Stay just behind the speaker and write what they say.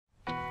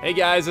Hey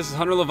guys, this is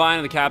Hunter Levine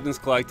of the Captain's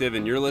Collective,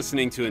 and you're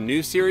listening to a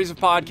new series of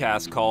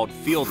podcasts called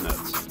Field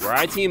Notes, where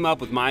I team up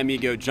with my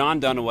amigo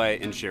John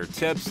Dunaway and share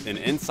tips and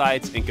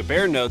insights and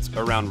compare notes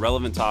around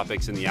relevant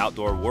topics in the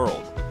outdoor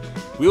world.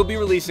 We will be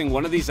releasing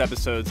one of these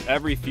episodes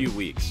every few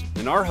weeks,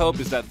 and our hope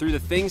is that through the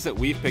things that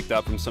we've picked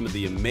up from some of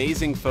the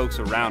amazing folks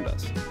around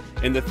us,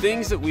 and the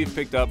things that we've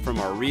picked up from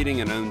our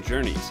reading and own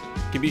journeys,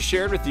 can be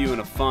shared with you in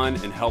a fun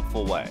and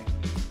helpful way.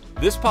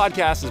 This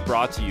podcast is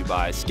brought to you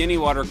by Skinny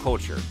Water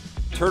Culture,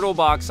 Turtle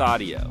Box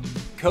Audio,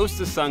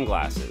 Costa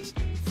Sunglasses,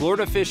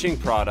 Florida Fishing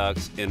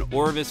Products, and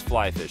Orvis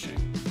Fly Fishing.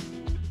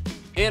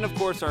 And of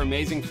course, our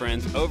amazing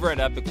friends over at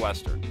Epic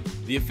Western,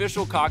 the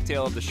official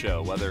cocktail of the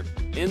show. Whether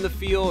in the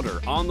field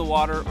or on the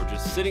water or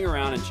just sitting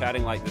around and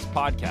chatting like this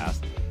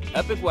podcast,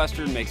 Epic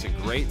Western makes a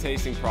great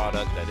tasting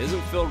product that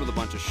isn't filled with a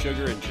bunch of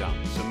sugar and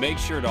junk, so make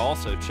sure to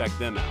also check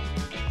them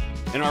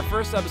out. In our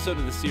first episode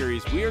of the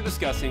series, we are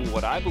discussing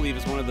what I believe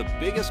is one of the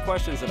biggest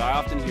questions that I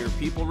often hear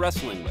people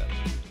wrestling with,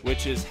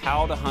 which is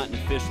how to hunt and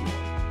fish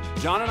more.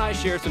 John and I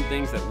share some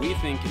things that we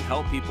think can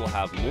help people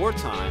have more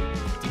time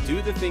to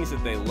do the things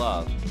that they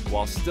love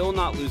while still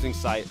not losing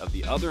sight of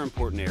the other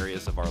important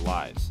areas of our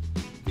lives.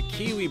 The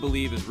key, we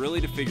believe, is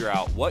really to figure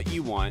out what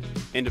you want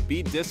and to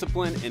be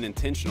disciplined and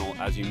intentional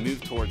as you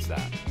move towards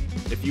that.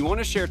 If you want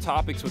to share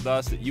topics with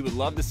us that you would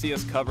love to see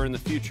us cover in the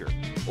future,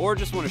 or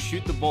just want to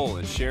shoot the bull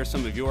and share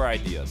some of your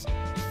ideas,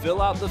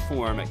 fill out the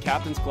form at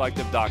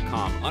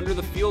captainscollective.com under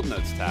the Field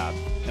Notes tab,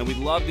 and we'd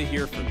love to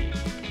hear from you.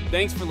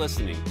 Thanks for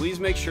listening. Please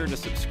make sure to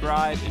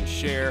subscribe and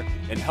share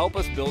and help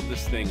us build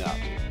this thing up.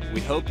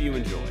 We hope you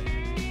enjoy.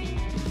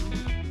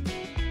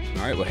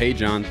 All right, well, hey,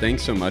 John,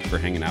 thanks so much for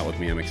hanging out with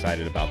me. I'm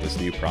excited about this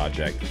new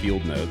project,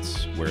 Field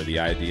Notes, where the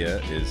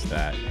idea is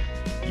that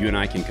you and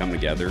I can come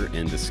together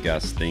and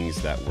discuss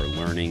things that we're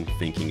learning,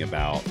 thinking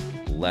about,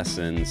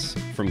 lessons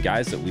from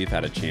guys that we've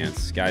had a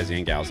chance, guys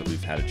and gals that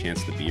we've had a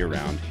chance to be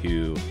around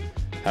who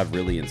have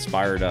really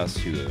inspired us,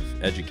 who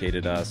have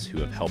educated us, who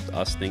have helped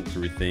us think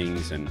through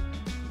things. And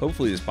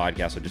hopefully this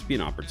podcast will just be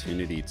an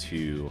opportunity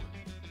to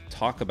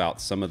talk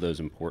about some of those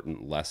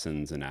important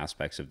lessons and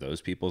aspects of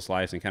those people's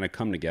lives and kind of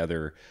come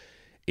together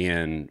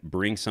and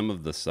bring some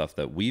of the stuff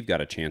that we've got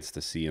a chance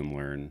to see and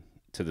learn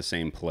to the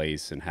same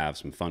place and have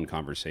some fun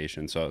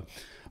conversation. So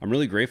I'm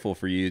really grateful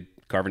for you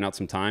carving out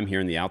some time here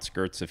in the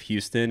outskirts of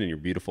Houston and your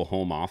beautiful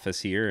home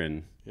office here.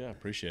 And yeah,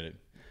 appreciate it.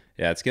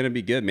 Yeah, it's going to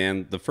be good,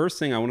 man. The first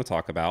thing I want to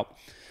talk about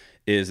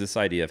is this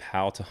idea of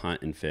how to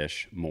hunt and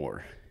fish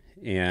more.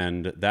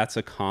 And that's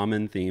a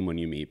common theme when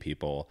you meet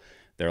people.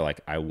 They're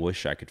like, I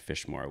wish I could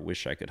fish more. I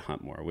wish I could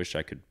hunt more. I wish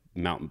I could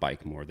mountain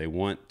bike more. They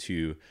want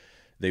to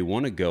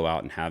go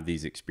out and have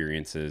these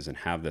experiences and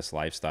have this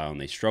lifestyle,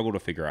 and they struggle to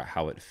figure out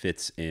how it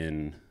fits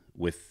in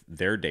with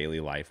their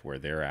daily life where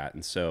they're at.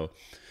 And so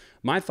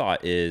my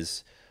thought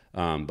is,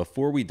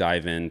 before we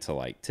dive into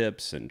like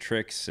tips and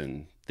tricks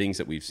and things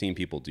that we've seen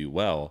people do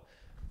well,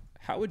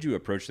 how would you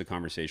approach the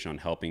conversation on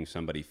helping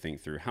somebody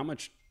think through how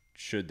much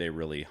should they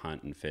really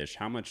hunt and fish?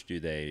 How much do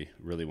they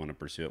really want to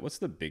pursue it? What's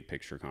the big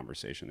picture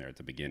conversation there at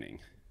the beginning?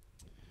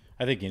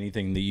 I think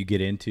anything that you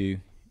get into,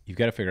 you've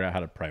got to figure out how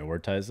to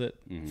prioritize it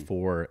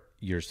for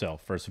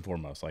yourself, first and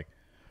foremost. Like,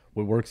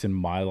 what works in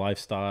my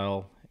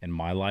lifestyle and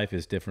my life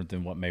is different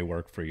than what may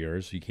work for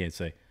yours. You can't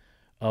say,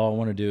 oh, I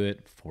want to do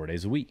it 4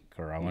 days a week,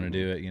 or I want to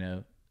do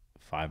it,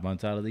 5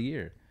 months out of the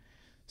year.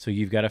 So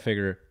you've got to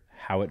figure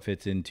how it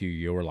fits into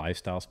your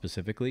lifestyle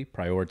specifically,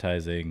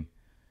 prioritizing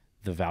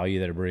the value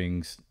that it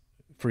brings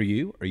for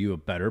you. Are you a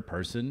better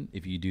person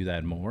if you do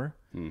that more?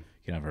 If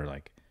you're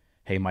like,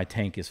 hey, my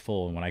tank is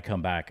full, and when I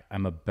come back,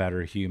 I'm a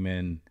better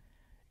human.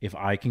 If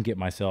I can get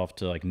myself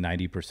to like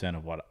 90%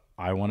 of what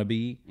I want to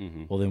be,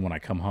 well, then when I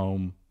come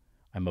home,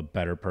 I'm a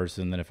better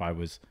person than if I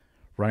was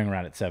running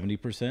around at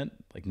 70%,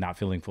 like not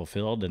feeling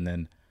fulfilled, and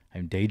then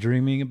I'm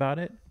daydreaming about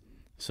it.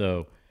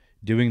 So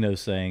doing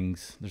those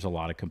things, there's a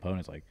lot of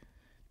components. Like,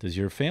 does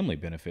your family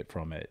benefit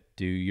from it?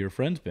 Do your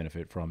friends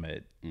benefit from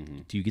it?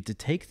 Do you get to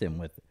take them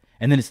with it?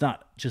 And then it's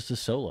not just a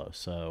solo.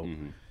 So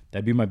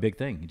that'd be my big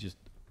thing. Just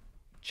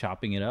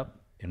chopping it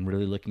up and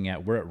really looking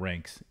at where it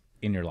ranks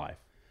in your life.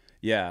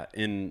 Yeah.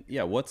 And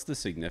yeah, what's the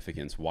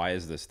significance? Why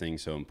is this thing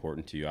so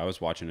important to you? I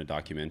was watching a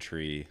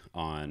documentary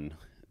on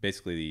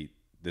basically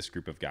this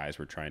group of guys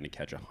were trying to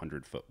catch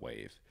 100-foot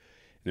wave.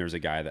 And there was a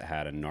guy that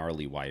had a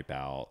gnarly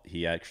wipeout.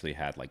 He actually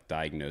had like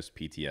diagnosed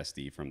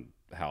PTSD from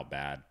how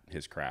bad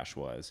his crash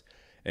was.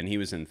 And he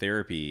was in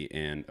therapy,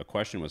 and a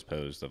question was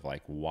posed of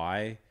like,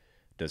 why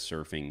does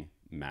surfing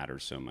matter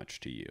so much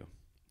to you?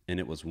 And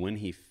it was when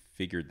he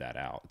figured that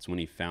out. It's when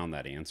he found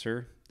that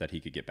answer that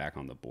he could get back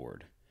on the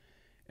board.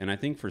 And I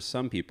think for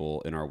some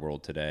people in our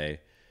world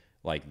today,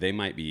 like they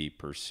might be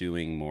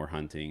pursuing more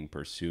hunting,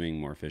 pursuing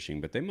more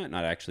fishing, but they might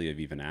not actually have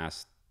even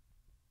asked,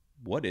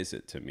 what is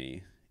it to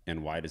me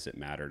and why does it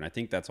matter? And I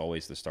think that's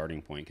always the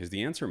starting point, because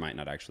the answer might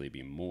not actually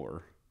be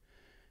more.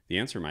 The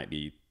answer might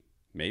be,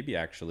 maybe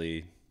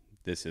actually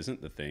this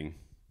isn't the thing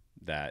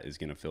that is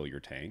going to fill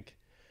your tank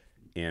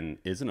and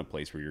isn't a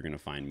place where you're going to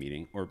find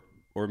meaning.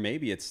 Or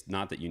maybe it's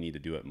not that you need to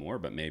do it more,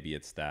 but maybe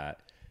it's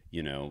that,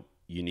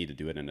 you need to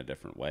do it in a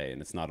different way.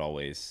 And it's not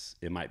always,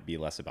 it might be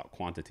less about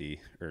quantity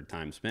or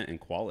time spent and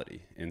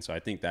quality. And so I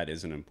think that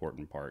is an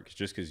important part, 'cause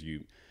just because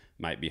you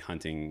might be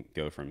hunting,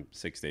 go from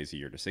 6 days a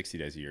year to 60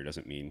 days a year,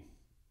 doesn't mean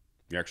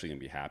you're actually going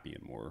to be happy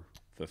and more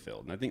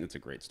fulfilled. And I think that's a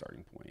great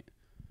starting point.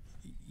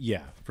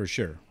 Yeah, for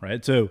sure.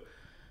 Right. So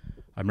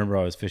I remember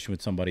I was fishing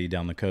with somebody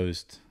down the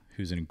coast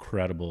who's an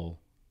incredible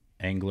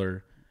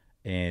angler.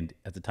 And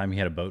at the time he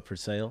had a boat for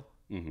sale,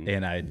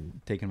 and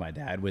I'd taken my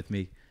dad with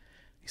me.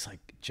 He's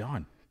like,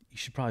 John, you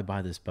should probably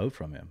buy this boat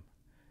from him.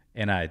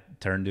 And I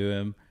turned to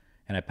him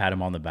and I pat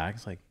him on the back.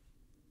 It's like,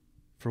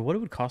 for what it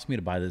would cost me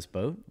to buy this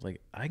boat,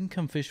 like, I can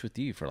come fish with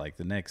you for like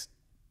the next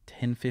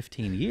 10,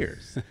 15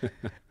 years.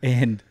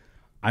 And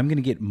I'm going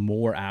to get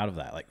more out of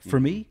that. Like, for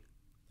me,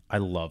 I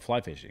love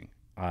fly fishing.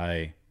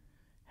 I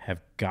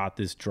have got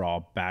this draw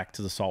back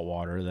to the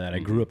saltwater that I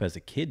grew up as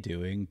a kid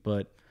doing,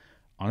 but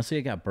honestly,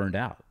 I got burned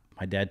out.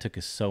 My dad took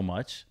us so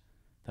much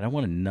that I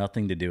wanted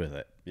nothing to do with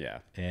it. Yeah.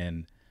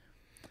 And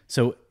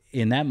so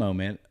in that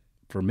moment,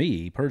 for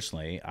me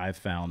personally, I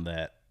found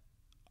that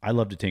I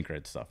love to tinker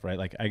at stuff, right?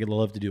 Like, I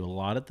love to do a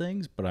lot of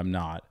things, but I'm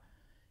not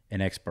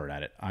an expert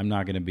at it. I'm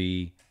not going to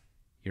be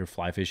your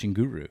fly fishing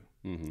guru,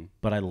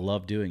 but I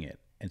love doing it.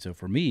 And so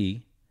for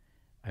me,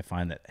 I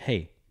find that,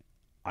 hey,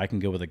 I can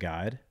go with a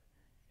guide,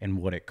 and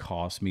what it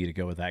costs me to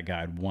go with that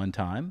guide one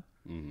time,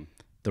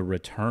 the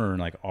return,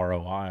 like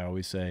ROI, I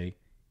always say,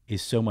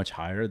 is so much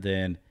higher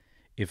than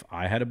if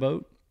I had a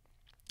boat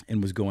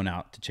and was going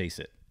out to chase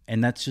it.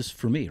 And that's just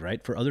for me,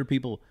 right? For other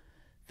people,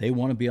 they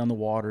want to be on the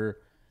water.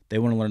 They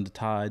want to learn the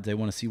tides. They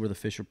want to see where the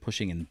fish are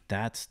pushing. And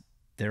that's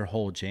their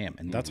whole jam.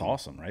 And that's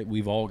awesome, right?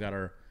 We've all got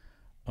our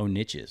own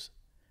niches.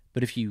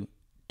 But if you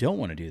don't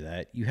want to do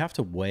that, you have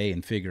to weigh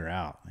and figure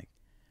out, like,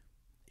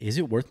 is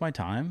it worth my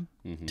time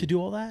to do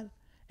all that?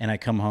 And I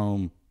come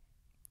home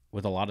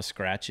with a lot of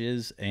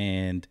scratches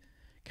and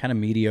kind of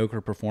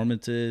mediocre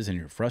performances, and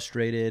you're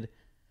frustrated.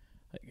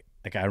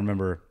 Like I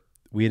remember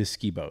we had a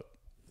ski boat,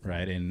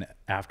 right? And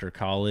after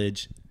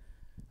college,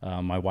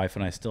 my wife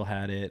and I still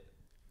had it,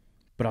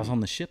 but I was on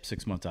the ship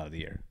 6 months out of the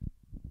year.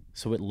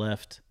 So it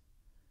left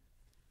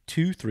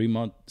 2-3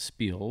 month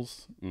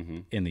spiels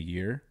in the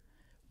year.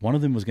 One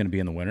of them was going to be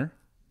in the winter,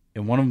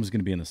 and one of them was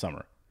going to be in the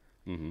summer.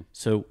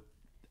 So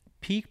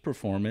peak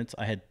performance,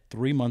 I had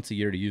 3 months a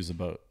year to use the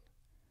boat.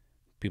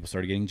 People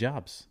started getting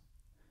jobs.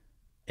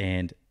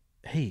 And,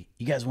 hey,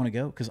 you guys want to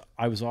go? Because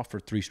I was off for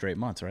 3 straight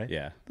months, right?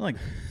 Yeah. I'm like,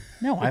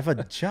 no, I have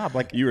a job.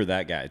 Like, You were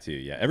that guy too.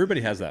 Yeah.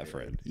 Everybody has that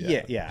friend.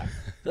 yeah.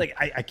 Like,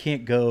 I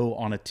can't go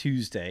on a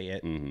Tuesday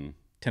at 10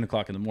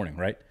 o'clock in the morning,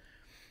 right?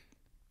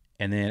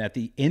 And then at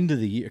the end of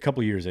the year, a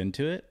couple years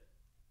into it,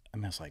 I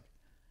mean, I was like,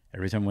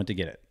 every time I went to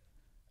get it,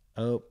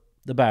 oh,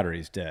 the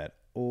battery's dead,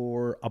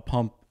 or a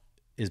pump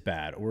is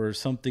bad, or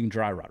something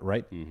dry rot,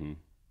 right? And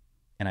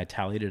I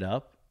tallied it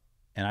up,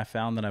 and I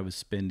found that I was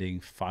spending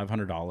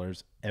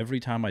 $500 every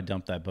time I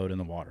dumped that boat in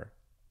the water.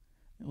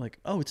 Like,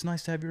 oh, it's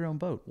nice to have your own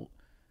boat. Well,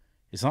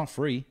 it's not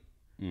free.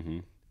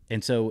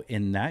 And so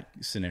in that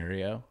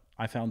scenario,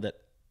 I found that,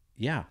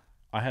 yeah,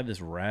 I have this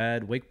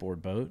rad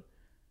wakeboard boat,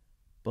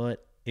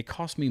 but it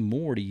cost me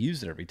more to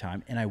use it every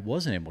time, and I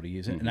wasn't able to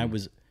use it. And I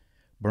was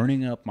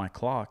burning up my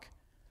clock,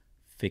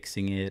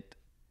 fixing it,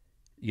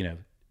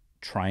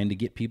 trying to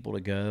get people to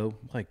go.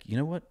 Like, you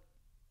know what?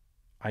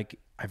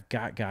 I've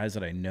got guys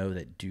that I know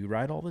that do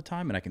ride all the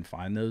time, and I can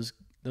find those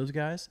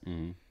guys.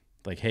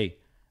 Like, hey,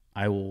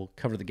 I will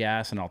cover the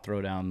gas and I'll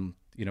throw down,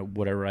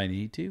 whatever I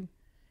need to.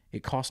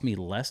 It cost me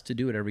less to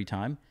do it every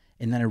time,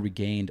 and then I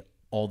regained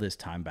all this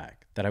time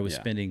back that I was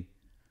spending.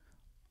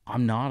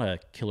 I'm not a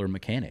killer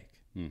mechanic,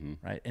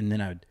 right? And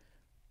then I'd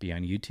be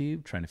on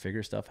YouTube trying to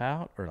figure stuff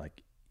out, or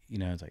like,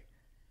 it's like,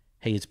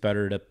 hey, it's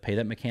better to pay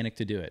that mechanic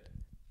to do it.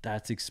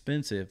 That's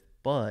expensive,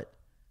 but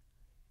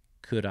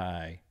could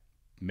I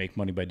make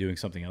money by doing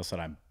something else that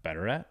I'm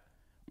better at?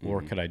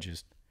 Or could I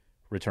just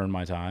return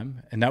my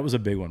time? And that was a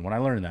big one. When I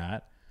learned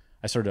that,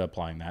 I started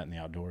applying that in the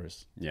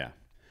outdoors. Yeah.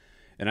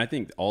 And I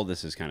think all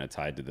this is kind of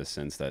tied to the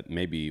sense that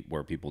maybe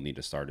where people need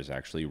to start is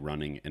actually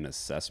running an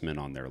assessment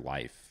on their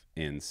life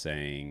and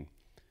saying,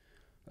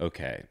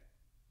 okay,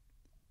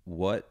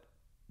 what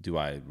do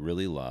I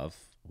really love?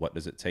 What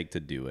does it take to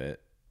do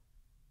it?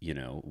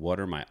 What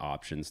are my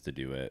options to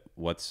do it?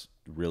 What's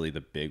really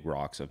the big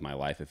rocks of my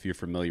life? If you're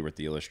familiar with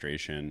the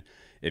illustration,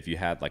 if you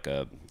had like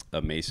a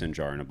mason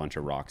jar and a bunch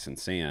of rocks and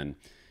sand,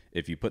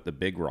 if you put the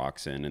big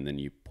rocks in and then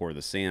you pour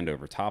the sand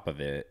over top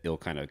of it, it'll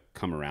kind of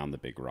come around the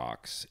big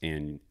rocks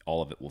and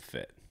all of it will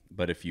fit.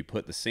 But if you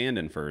put the sand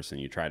in first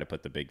and you try to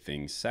put the big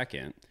things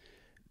second,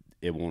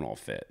 it won't all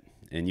fit.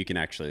 And you can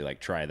actually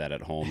like try that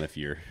at home if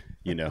you're,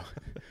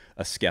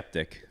 a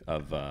skeptic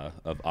of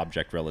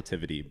object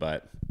relativity.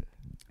 But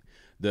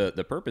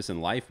the purpose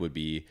in life would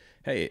be,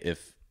 hey,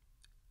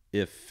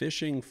 if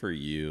fishing for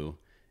you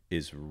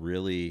is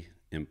really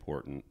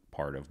important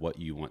part of what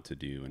you want to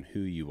do and who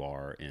you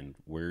are and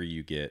where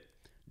you get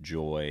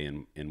joy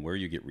and where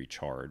you get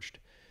recharged,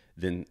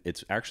 then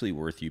it's actually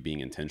worth you being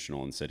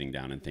intentional and sitting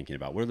down and thinking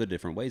about what are the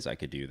different ways I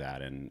could do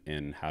that,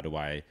 and how do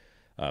I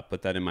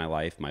put that in my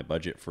life, my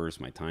budget first,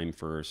 my time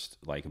first,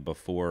 like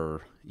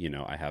before,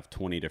 I have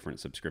 20 different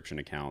subscription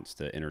accounts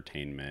to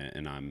entertainment,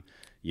 and I'm,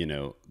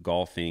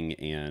 golfing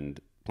and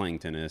playing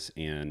tennis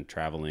and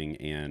traveling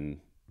and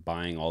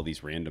buying all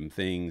these random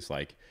things,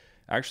 like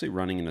actually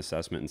running an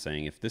assessment and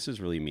saying, if this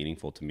is really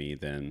meaningful to me,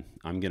 then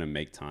I'm going to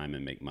make time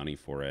and make money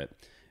for it.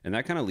 And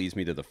that kind of leads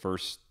me to the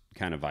first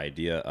kind of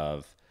idea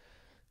of,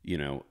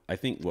 I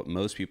think what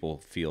most people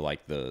feel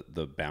like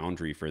the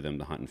boundary for them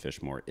to hunt and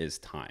fish more is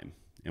time.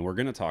 And we're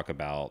going to talk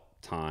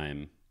about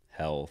time,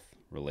 health,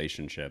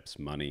 relationships,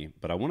 money,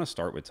 but I want to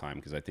start with time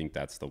because I think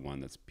that's the one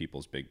that's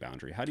people's big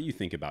boundary. How do you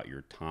think about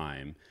your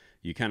time?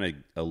 You kind of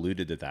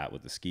alluded to that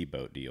with the ski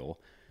boat deal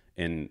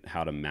and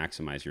how to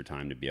maximize your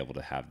time to be able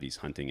to have these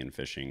hunting and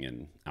fishing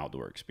and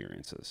outdoor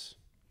experiences.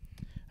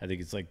 I think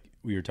it's like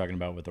we were talking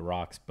about with the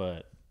rocks,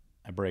 but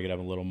I break it up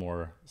a little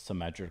more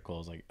symmetrical.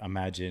 It's like,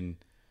 imagine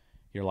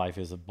your life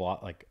is a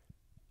block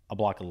of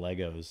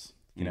Legos,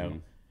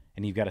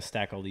 and you've got to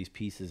stack all these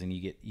pieces, and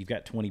you've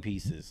got 20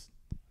 pieces.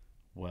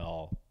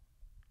 Well,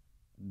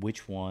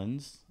 which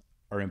ones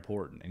are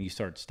important? And you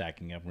start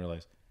stacking up and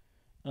realize,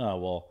 oh,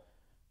 well,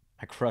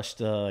 I crushed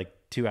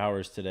 2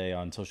 hours today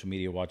on social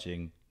media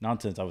watching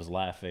nonsense. I was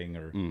laughing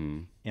or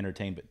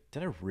entertained, but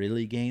did I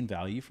really gain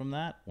value from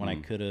that when I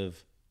could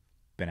have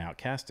been out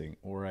casting,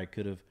 or I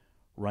could have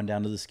run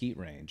down to the skeet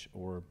range,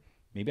 or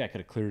maybe I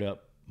could have cleared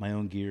up my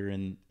own gear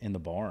in the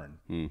barn.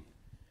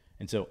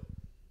 And so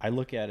I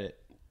look at it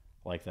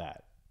like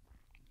that.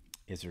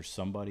 Is there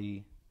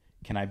somebody,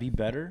 can I be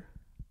better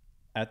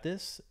at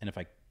this? And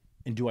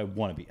do I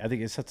want to be? I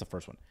think that's the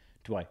first one.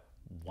 Do I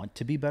want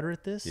to be better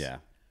at this? Yeah.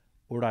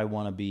 Or do I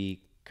want to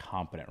be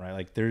competent, right?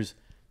 Like there's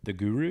the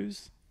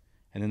gurus,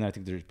 and then I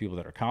think there's people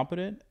that are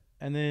competent,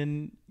 and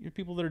then you're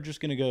people that are just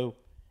going to go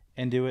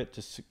and do it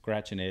to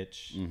scratch an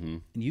itch.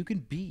 And you can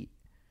beat.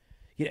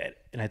 Yeah,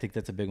 and I think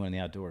that's a big one in the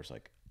outdoors.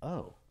 Like,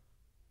 oh,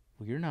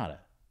 well, you're not a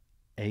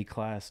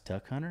A-class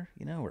duck hunter,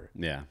 or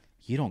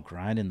you don't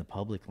grind in the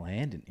public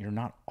land, and you're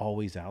not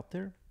always out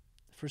there.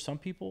 For some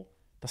people,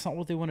 that's not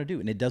what they want to do,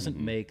 and it doesn't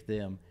make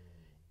them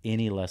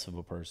any less of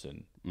a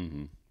person.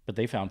 But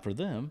they found for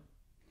them,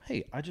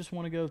 hey, I just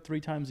want to go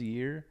 3 times a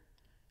year,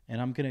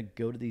 and I'm going to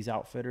go to these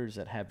outfitters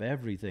that have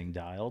everything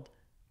dialed,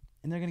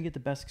 and they're going to get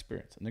the best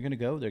experience. And they're going to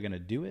go, they're going to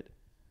do it,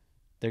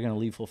 they're going to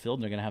leave fulfilled,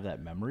 and they're going to have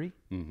that memory.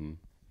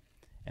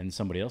 And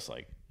somebody else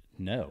like,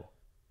 no,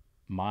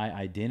 my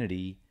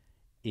identity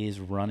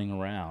is running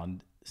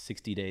around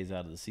 60 days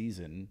out of the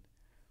season,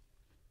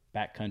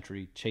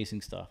 backcountry, chasing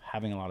stuff,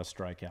 having a lot of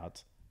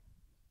strikeouts,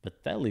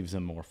 but that leaves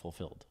them more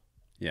fulfilled.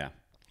 Yeah,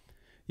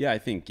 I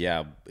think,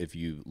 if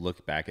you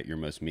look back at your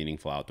most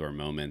meaningful outdoor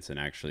moments and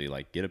actually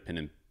like get a pen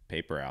and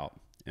paper out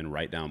and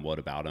write down what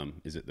about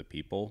them. Is it the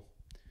people?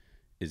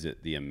 Is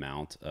it the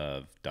amount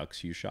of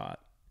ducks you shot?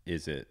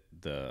 Is it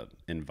the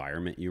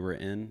environment you were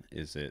in?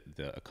 Is it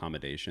the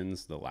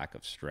accommodations, the lack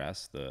of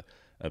stress, the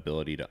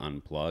ability to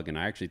unplug? And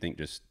I actually think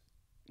just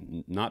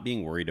not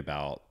being worried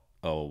about,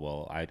 oh,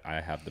 well,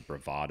 I have the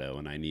bravado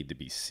and I need to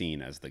be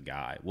seen as the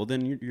guy. Well,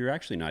 then you're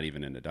actually not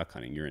even into duck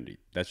hunting.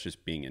 That's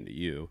just being into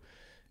you.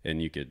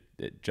 And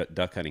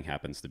duck hunting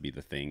happens to be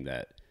the thing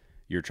that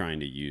you're trying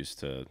to use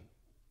to,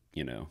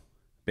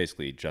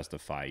 basically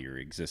justify your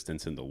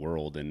existence in the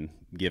world and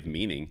give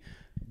meaning.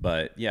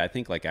 But I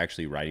think like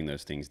actually writing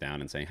those things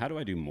down and saying, how do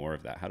I do more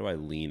of that? How do I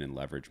lean and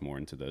leverage more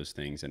into those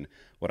things? And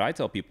what I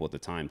tell people at the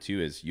time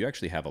too, is you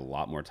actually have a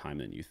lot more time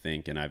than you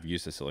think. And I've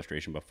used this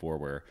illustration before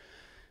where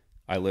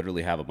I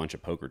literally have a bunch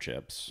of poker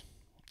chips.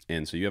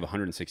 And so you have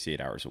 168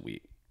 hours a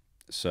week.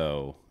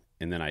 So,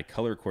 and then I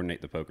color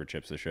coordinate the poker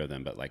chips to show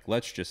them, but like,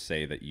 let's just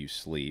say that you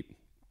sleep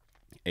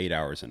 8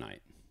 hours a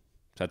night.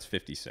 So that's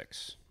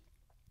 56.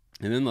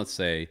 And then let's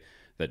say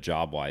that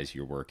job-wise,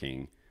 you're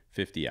working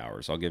 50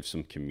 hours. I'll give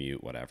some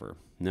commute, whatever.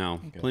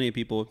 Now, plenty of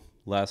people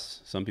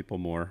less, some people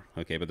more.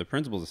 Okay, but the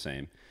principle's the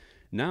same.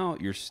 Now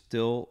you're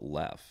still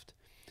left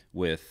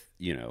with,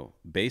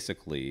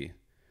 basically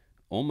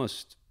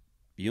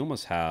you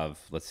almost have,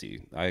 let's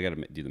see, I got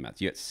to do the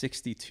math. You got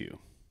 62.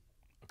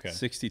 Okay.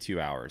 62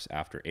 hours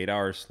after 8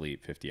 hours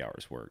sleep, 50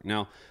 hours work.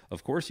 Now,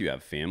 of course, you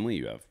have family,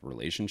 you have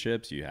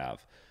relationships, you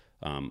have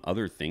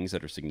other things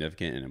that are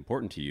significant and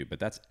important to you, but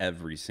that's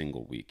every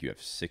single week. You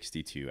have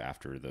 62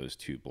 after those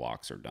 2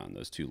 blocks are done,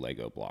 those 2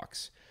 Lego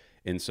blocks.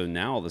 And so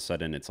now all of a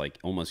sudden it's like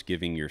almost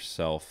giving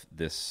yourself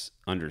this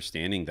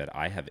understanding that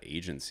I have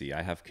agency,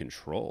 I have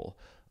control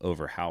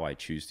over how I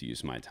choose to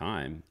use my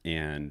time.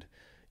 And,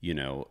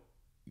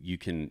 you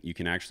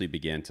can actually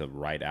begin to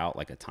write out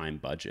like a time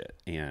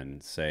budget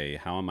and say,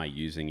 how am I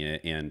using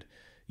it? And,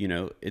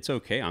 it's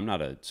okay. I'm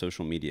not a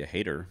social media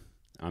hater.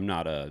 I'm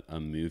not a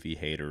movie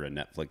hater, a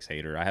Netflix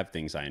hater. I have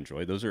things I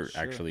enjoy. Those are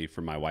actually,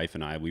 for my wife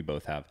and I, we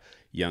both have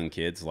young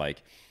kids.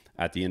 Like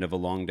at the end of a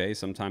long day,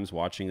 sometimes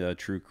watching a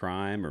true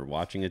crime or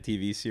watching a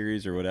TV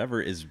series or whatever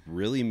is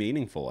really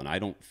meaningful. And I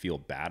don't feel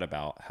bad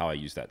about how I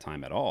use that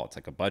time at all. It's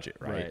like a budget,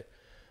 right?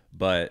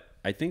 But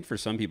I think for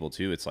some people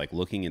too, it's like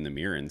looking in the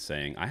mirror and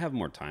saying, I have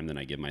more time than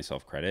I give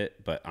myself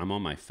credit, but I'm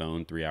on my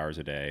phone 3 hours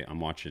a day.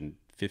 I'm watching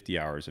 50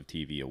 hours of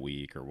TV a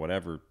week or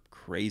whatever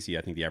crazy.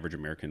 I think the average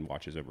American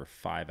watches over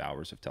 5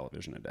 hours of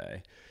television a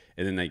day.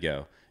 And then they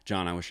go,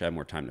 John, I wish I had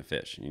more time to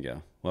fish. And you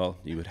go, well,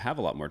 you would have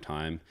a lot more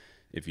time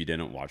if you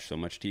didn't watch so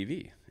much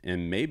TV.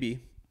 And maybe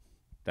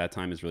that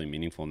time is really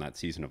meaningful in that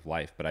season of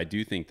life. But I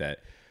do think that,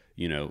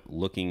 you know,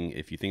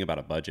 if you think about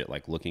a budget,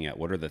 like looking at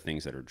what are the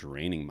things that are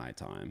draining my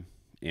time,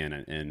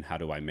 and how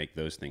do I make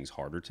those things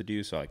harder to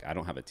do? So like, I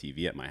don't have a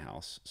TV at my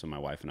house. So my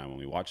wife and I, when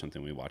we watch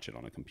something, we watch it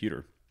on a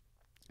computer.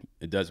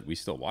 We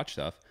still watch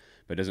stuff,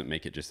 but it doesn't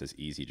make it just as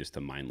easy just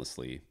to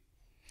mindlessly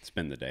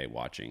spend the day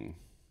watching,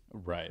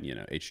 right, you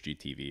know,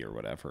 HGTV or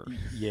whatever.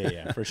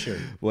 Yeah, for sure.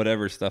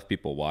 Whatever stuff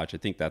people watch. I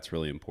think that's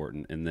really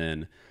important. And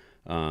then,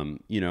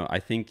 you know, I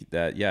think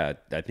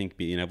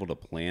being able to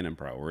plan and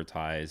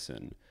prioritize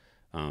and,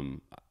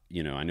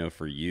 you know, I know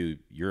for you,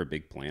 you're a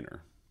big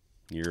planner.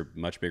 You're a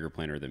much bigger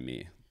planner than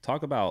me.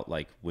 Talk about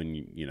like when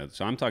you know,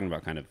 so I'm talking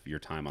about kind of your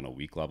time on a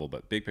week level,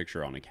 but big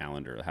picture on a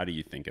calendar. How do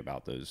you think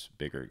about those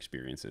bigger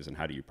experiences and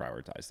how do you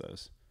prioritize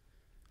those?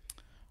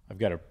 I've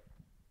got a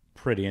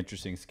pretty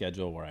interesting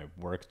schedule where I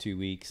work 2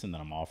 weeks and then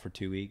I'm off for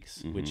 2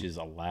 weeks, which is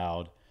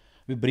allowed.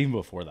 But even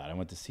before that, I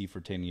went to sea for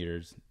 10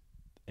 years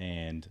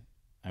and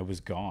I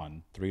was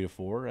gone 3 to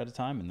 4 at a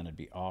time, and then I'd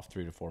be off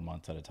 3 to 4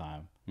 months at a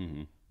time.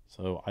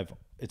 So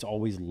it's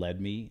always led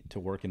me to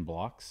work in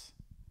blocks.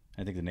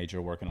 I think the nature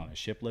of working on a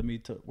ship led me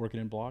to working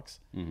in blocks.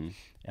 And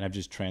I've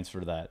just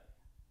transferred that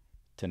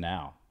to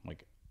now.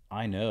 Like,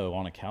 I know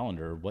on a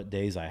calendar what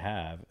days I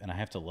have, and I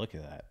have to look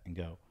at that and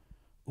go,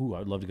 ooh, I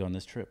would love to go on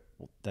this trip.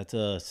 Well, that's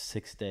a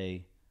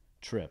 6-day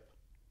trip.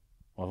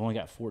 Well, I've only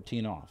got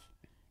 14 off.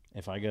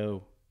 If I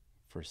go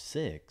for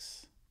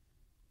 6,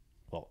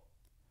 well,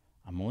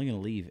 I'm only going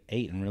to leave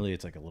 8, and really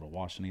it's like a little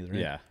wash on either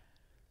end. Yeah.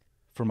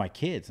 For my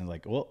kids, and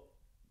like, well,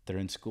 they're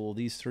in school,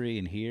 these 3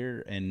 and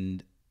here,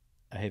 and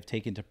I have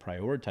taken to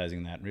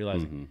prioritizing that and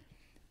realizing,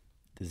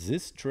 does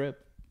this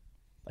trip,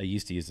 I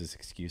used to use this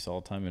excuse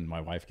all the time, and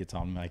my wife gets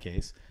on my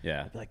case.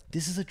 Yeah. I'd be like,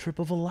 this is a trip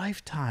of a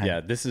lifetime.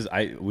 Yeah. This is,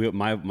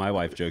 my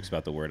wife jokes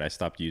about the word. I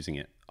stopped using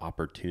it.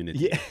 Opportunity.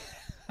 Yeah.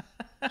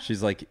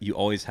 She's like, you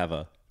always have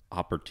a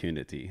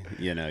opportunity,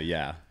 you know?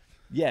 Yeah.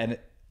 Yeah.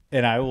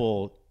 And I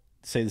will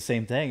say the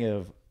same thing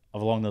of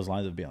along those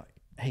lines of being like,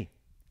 hey,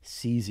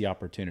 seize the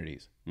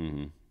opportunities.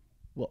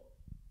 Well,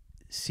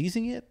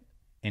 seizing it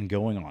and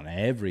going on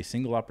every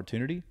single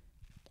opportunity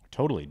are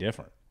totally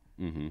different.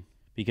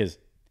 Because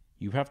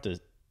you have to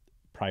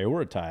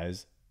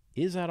prioritize,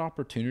 is that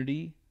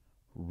opportunity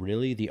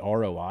really the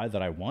ROI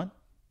that I want?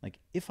 Like,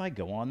 if I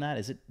go on that,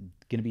 is it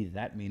going to be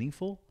that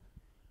meaningful?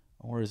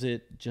 Or is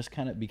it just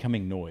kind of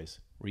becoming noise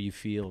where you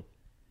feel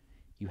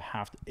you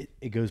have to,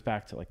 it goes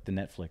back to like the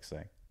Netflix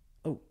thing.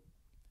 Oh,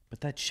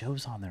 but that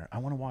show's on there. I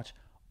want to watch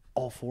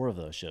all 4 of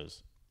those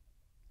shows.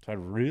 So or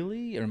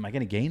am I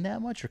going to gain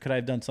that much? Or could I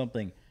have done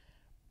something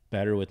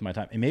better with my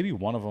time? And maybe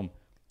one of them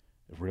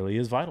really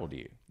is vital to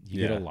you.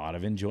 You get a lot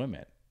of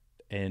enjoyment,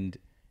 and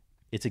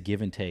it's a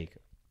give and take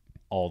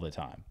all the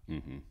time.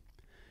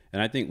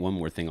 And I think one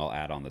more thing I'll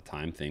add on the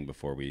time thing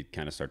before we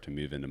kind of start to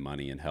move into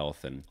money and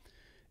health, and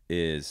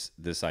is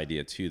this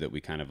idea too that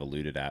we kind of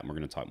alluded at, and we're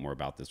going to talk more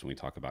about this when we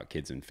talk about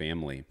kids and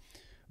family,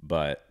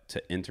 but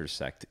to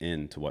intersect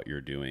into what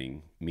you're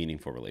doing,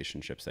 meaningful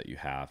relationships that you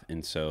have.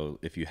 And so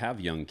if you have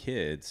young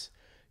kids,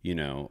 you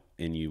know,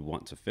 and you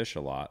want to fish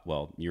a lot,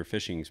 well, your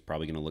fishing is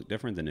probably going to look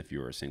different than if you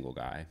were a single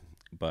guy.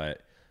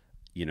 But,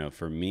 you know,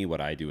 for me,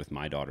 what I do with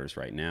my daughters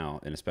right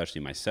now, and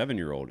especially my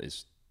 7-year-old,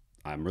 is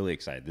I'm really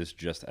excited.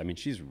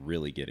 She's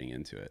really getting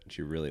into it.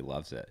 She really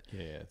loves it.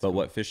 Yeah. But cool.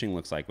 What fishing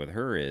looks like with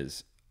her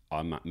is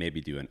I'll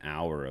maybe do an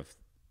hour of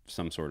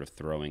some sort of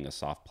throwing a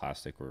soft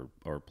plastic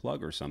or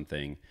plug or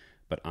something.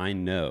 But I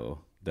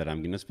know that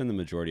I'm going to spend the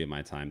majority of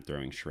my time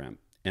throwing shrimp.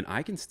 And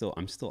I'm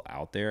still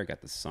out there. I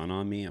got the sun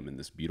on me. I'm in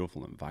this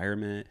beautiful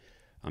environment.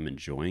 I'm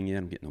enjoying it.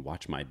 I'm getting to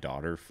watch my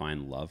daughter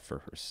find love for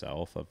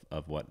herself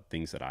of what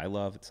things that I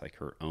love. It's like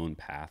her own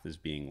path is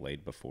being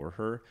laid before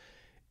her.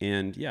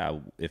 And yeah,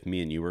 if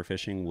me and you were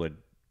fishing,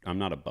 I'm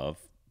not above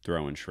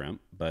throwing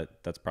shrimp, but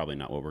that's probably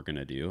not what we're going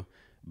to do.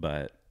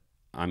 But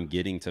I'm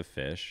getting to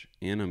fish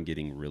and I'm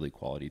getting really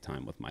quality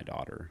time with my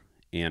daughter.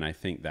 And I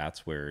think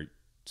that's where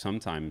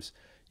sometimes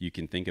you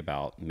can think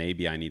about,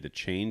 maybe I need to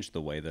change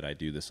the way that I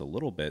do this a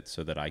little bit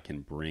so that I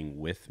can bring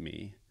with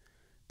me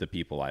the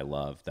people I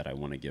love that I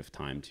want to give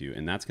time to.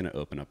 And that's going to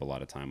open up a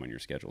lot of time on your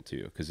schedule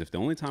too. Because if the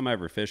only time I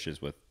ever fish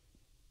is with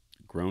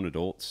grown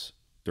adults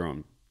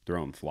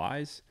throwing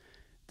flies,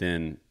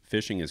 then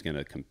fishing is going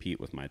to compete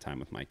with my time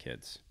with my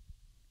kids.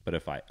 But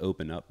if I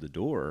open up the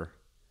door,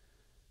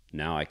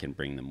 now I can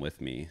bring them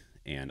with me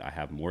and I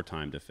have more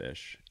time to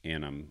fish,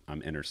 and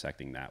I'm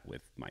intersecting that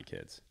with my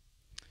kids.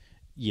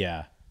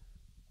 Yeah.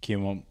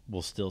 Kim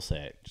will still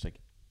say it. Just like,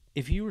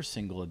 if you were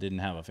single and didn't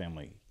have a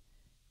family,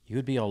 you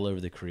would be all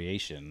over the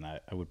creation.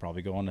 I would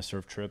probably go on a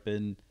surf trip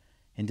in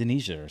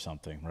Indonesia or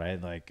something,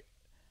 right? Like,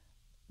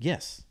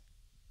 yes,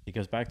 it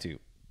goes back to,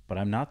 but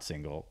I'm not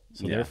single.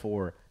 So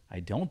therefore I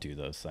don't do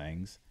those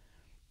things.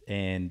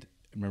 And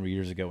remember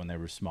years ago when they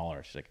were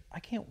smaller, she's like, I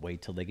can't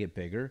wait till they get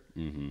bigger.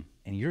 Mm-hmm.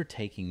 And you're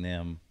taking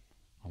them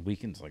on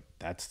weekends. Like,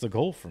 that's the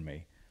goal for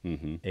me.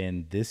 Mm-hmm.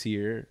 And this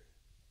year,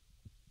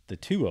 the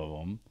 2 of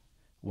them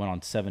went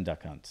on 7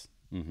 duck hunts.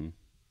 Mm-hmm.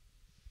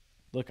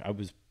 Look,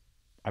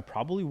 I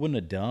probably wouldn't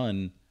have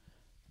done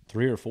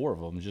 3 or 4 of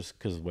them just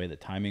because of the way the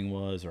timing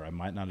was, or I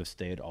might not have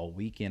stayed all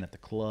weekend at the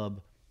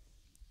club.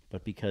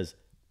 But because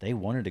they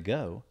wanted to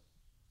go,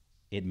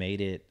 it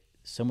made it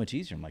so much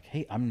easier. I'm like,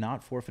 hey, I'm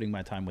not forfeiting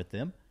my time with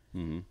them.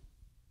 Mm-hmm.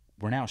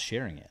 We're now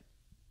sharing it.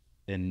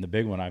 And the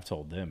big one I've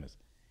told them is,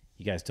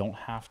 you guys don't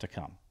have to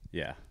come.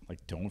 Yeah.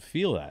 Like, don't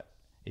feel that.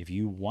 If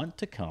you want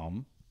to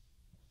come,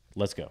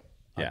 let's go.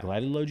 Yeah. I'll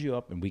gladly load you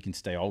up, and we can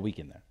stay all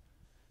weekend there.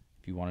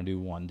 If you want to do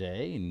one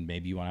day and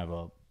maybe you want to have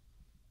a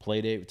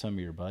play date with some of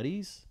your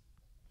buddies,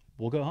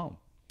 we'll go home.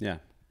 Yeah.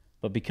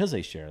 But because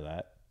they share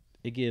that,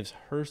 it gives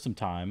her some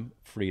time,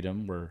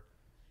 freedom, where,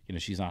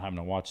 she's not having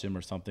to watch them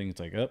or something. It's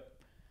like, oh,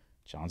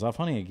 John's off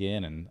hunting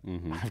again,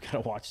 and I've got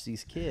to watch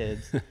these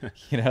kids.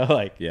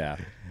 Yeah.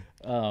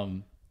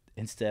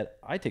 Instead,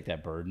 I take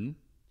that burden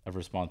of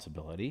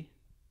responsibility,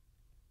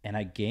 and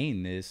I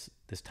gain this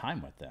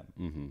time with them.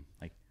 Mm-hmm.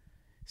 Like,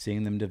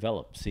 seeing them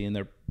develop, seeing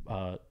their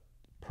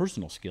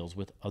personal skills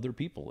with other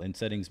people in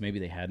settings maybe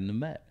they hadn't have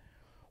met,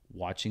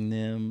 watching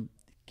them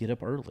get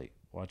up early,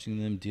 watching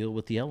them deal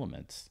with the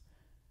elements,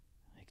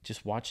 like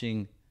just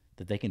watching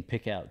that they can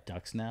pick out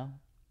ducks now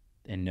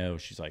and know.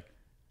 She's like,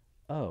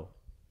 oh,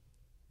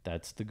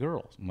 that's the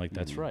girl. I'm like,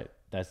 that's right,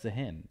 that's the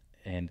hen.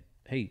 And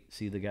hey,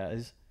 see the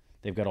guys,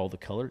 they've got all the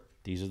color,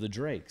 these are the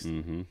drakes.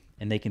 Mm-hmm.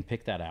 And they can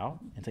pick that out.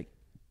 It's like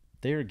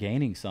they're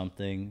gaining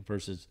something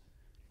versus,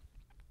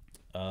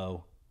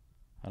 oh,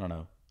 I don't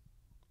know,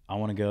 I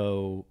want to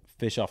go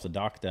fish off the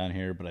dock down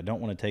here, but I don't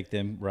want to take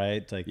them,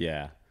 right? It's like,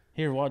 yeah,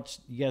 here, watch.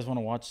 You guys want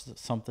to watch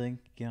something?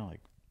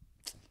 Like,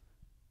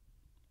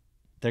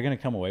 they're going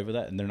to come away with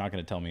that, and they're not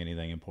going to tell me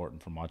anything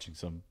important from watching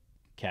some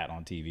cat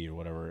on TV or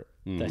whatever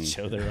that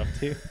show they're up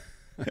to.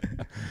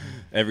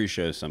 Every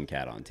show's some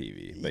cat on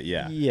TV, but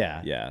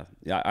yeah.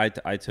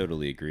 I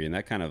totally agree, and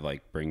that kind of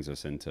like brings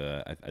us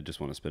into. I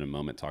just want to spend a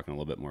moment talking a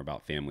little bit more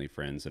about family,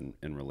 friends,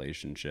 and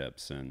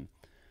relationships, and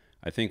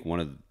I think one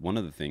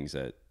of the things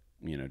that,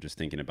 just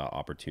thinking about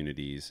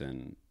opportunities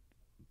and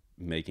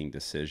making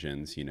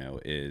decisions,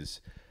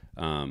 is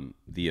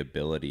the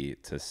ability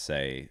to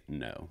say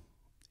no.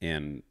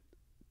 And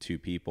to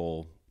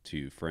people,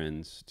 to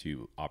friends,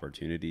 to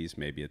opportunities,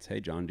 maybe it's,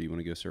 hey, John, do you want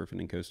to go surfing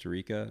in Costa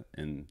Rica?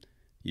 And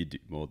you do,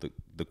 well,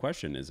 the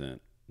question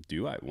isn't,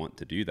 do I want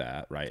to do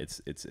that, right?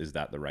 It's is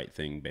that the right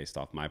thing based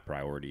off my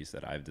priorities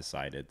that I've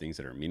decided, things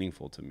that are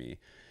meaningful to me?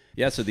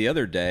 Yeah, so the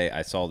other day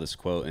I saw this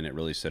quote and it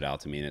really stood out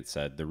to me, and it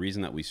said, the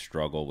reason that we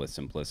struggle with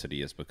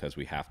simplicity is because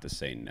we have to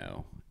say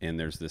no. And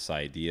there's this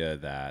idea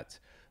that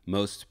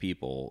most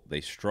people,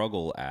 they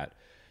struggle at,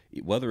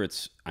 whether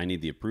it's I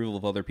need the approval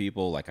of other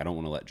people, like I don't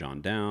want to let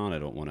John down, I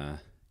don't want to,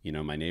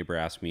 my neighbor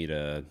asked me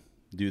to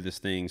do this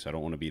thing, so I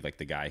don't want to be like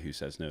the guy who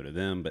says no to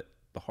them. But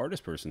the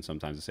hardest person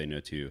sometimes to say no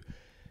to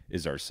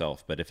is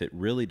ourself. But if it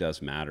really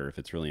does matter, if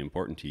it's really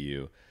important to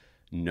you,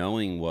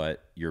 knowing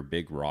what your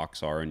big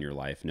rocks are in your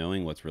life,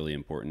 knowing what's really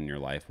important in your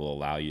life will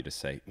allow you to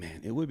say, man,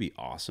 it would be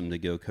awesome to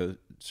go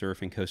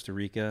surf in Costa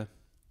Rica,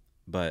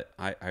 but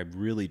I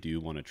really do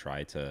want to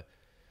try to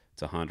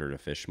hunt or to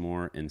fish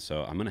more. And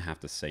so I'm going to have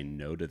to say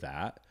no to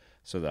that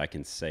so that I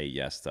can say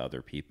yes to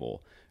other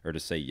people or to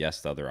say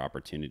yes to other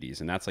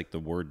opportunities. And that's like the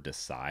word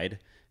decide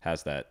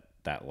has that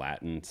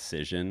Latin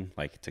scission,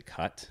 like to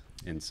cut.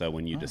 And so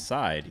when you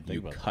decide,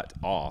 you cut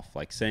off,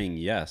 like saying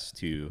yes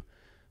to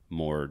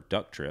more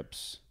duck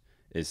trips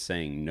is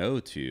saying no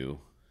to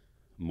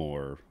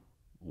more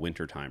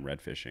wintertime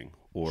red fishing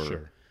or,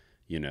 sure,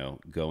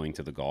 going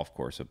to the golf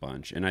course a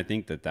bunch. And I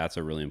think that that's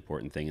a really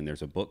important thing. And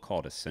there's a book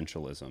called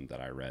Essentialism that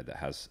I read that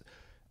has,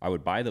 I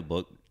would buy the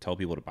book, tell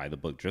people to buy the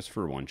book just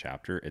for one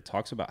chapter. It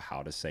talks about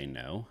how to say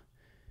no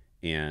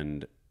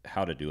and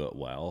how to do it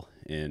well.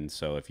 And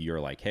so if you're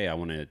like, hey, I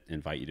want to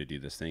invite you to do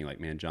this thing, like,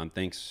 man, John,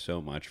 thanks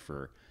so much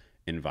for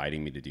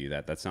inviting me to do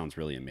that. That sounds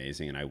really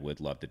amazing, and I would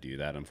love to do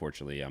that.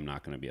 Unfortunately, I'm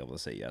not going to be able to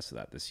say yes to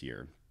that this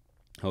year.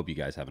 Hope you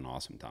guys have an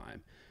awesome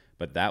time.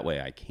 But that way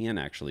I can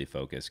actually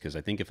focus, because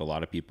I think if a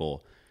lot of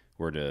people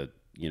were to,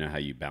 how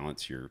you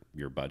balance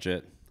your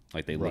budget,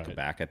 like they look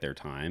back at their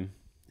time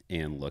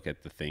and look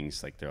at the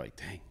things, like they're like,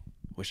 dang,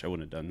 wish I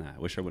wouldn't have done that. I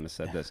wish I wouldn't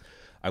have said this.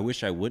 I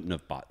wish I wouldn't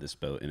have bought this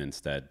boat and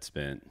instead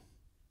spent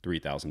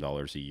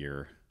 $3,000 a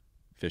year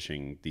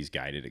fishing these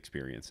guided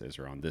experiences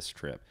or on this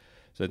trip.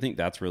 So I think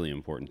that's really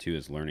important too,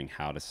 is learning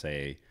how to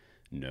say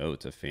no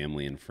to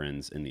family and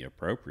friends in the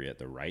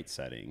right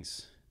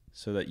settings,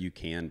 so that you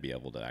can be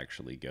able to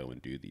actually go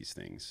and do these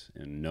things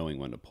and knowing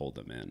when to pull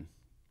them in.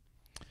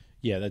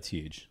 Yeah, that's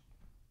huge.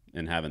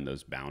 And having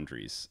those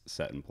boundaries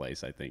set in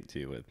place, I think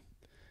too,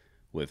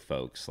 with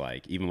folks.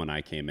 Like even when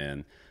I came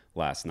in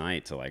last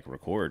night to like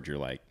record, you're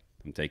like,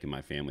 I'm taking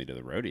my family to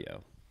the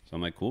rodeo. So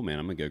I'm like, cool, man,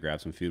 I'm gonna go grab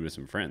some food with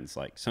some friends.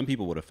 Like some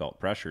people would have felt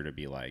pressure to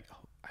be like,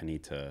 oh, I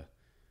need to,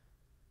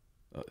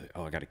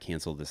 I got to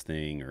cancel this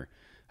thing, or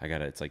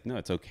it's like, no,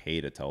 it's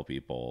okay to tell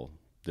people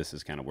this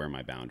is kind of where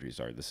my boundaries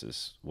are. This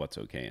is what's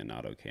okay and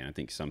not okay. And I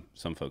think some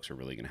folks are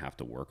really going to have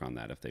to work on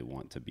that if they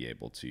want to be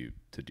able to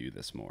do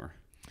this more.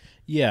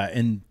 Yeah.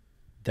 And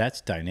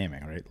that's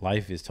dynamic, right?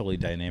 Life is totally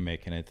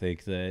dynamic. And I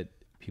think that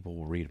people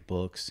will read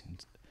books.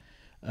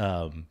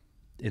 In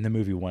the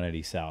movie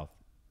 180 South,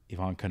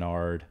 Yvon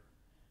Kennard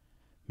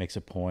makes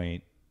a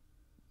point.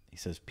 He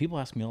says, people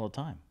ask me all the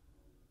time,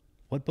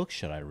 what books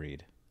should I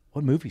read?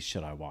 What movies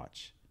should I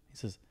watch? He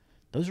says,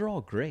 those are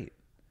all great,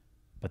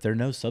 but they're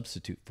no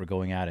substitute for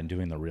going out and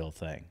doing the real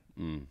thing.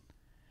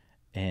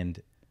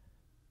 And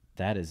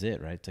that is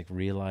it, right? It's like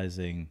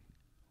realizing,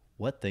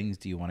 what things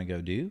do you want to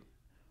go do?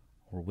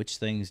 Or which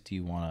things do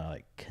you want to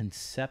like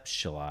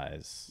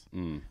conceptualize?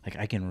 Like,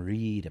 I can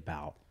read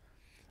about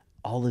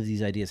all of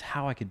these ideas,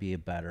 how I could be a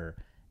better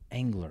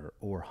angler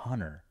or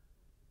hunter.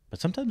 But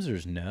sometimes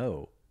there's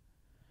no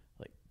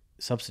like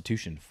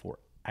substitution for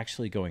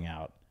actually going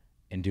out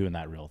and doing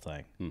that real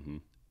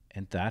thing.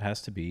 And that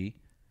has to be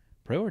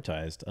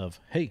prioritized of,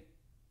 hey,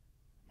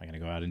 am I going to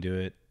go out and do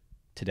it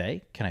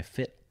today? Can I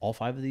fit all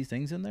 5 of these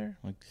things in there?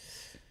 Like,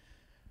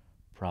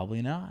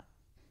 probably not.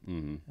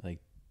 Like,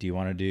 do you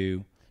want to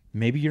do,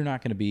 maybe you're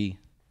not going to be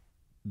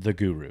the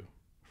guru,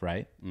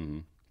 right?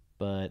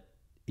 But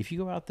if you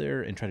go out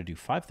there and try to do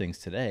 5 things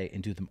today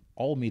and do them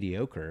all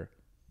mediocre,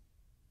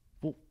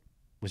 well,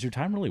 was your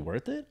time really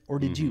worth it? Or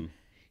did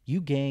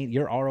you gain,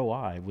 your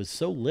ROI was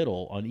so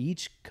little on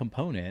each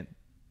component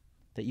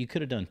that you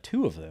could have done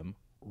 2 of them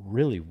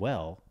really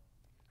well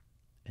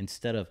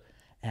instead of,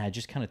 and I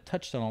just kind of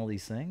touched on all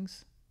these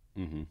things.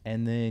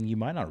 And then you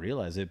might not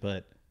realize it,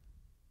 but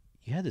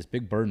you had this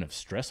big burden of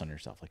stress on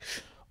yourself. Like,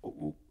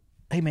 oh,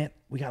 hey man,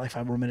 we got like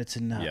 5 more minutes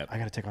and I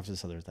got to take off to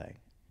this other thing.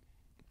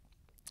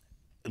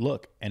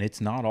 Look, and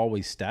it's not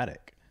always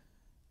static.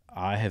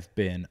 I have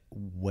been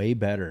way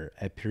better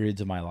at periods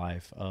of my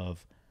life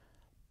of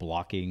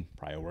blocking,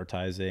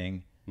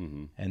 prioritizing,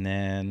 and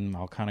then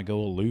I'll kind of go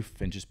aloof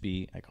and just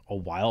be like a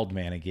wild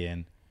man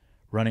again,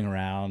 running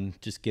around,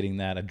 just getting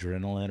that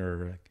adrenaline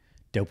or like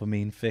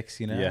dopamine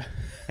fix, you know? Yeah.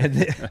 And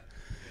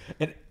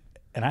then,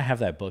 and I have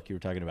that book you were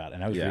talking about,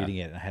 and I was reading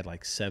it, and I had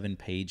like 7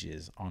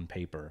 pages on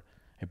paper.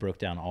 I broke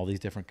down all these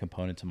different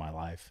components of my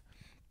life.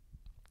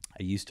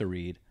 I used to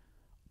read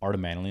Art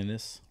of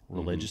Manliness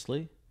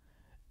religiously,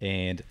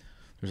 and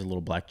there's a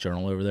little black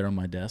journal over there on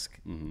my desk,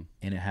 and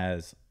it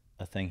has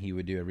a thing he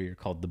would do every year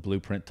called the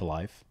Blueprint to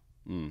Life.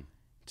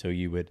 So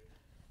you would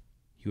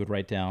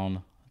write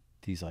down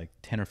these like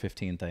 10 or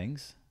 15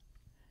 things,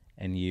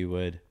 and you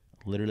would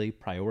literally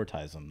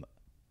prioritize them.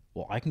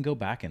 Well, I can go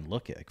back and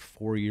look at like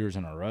 4 years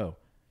in a row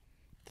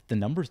that the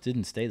numbers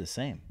didn't stay the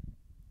same.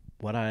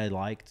 What I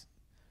liked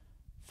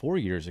 4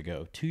 years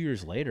ago, 2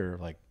 years later,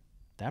 like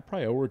that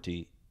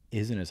priority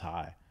isn't as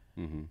high.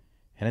 And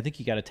I think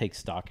you got to take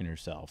stock in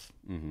yourself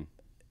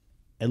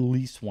at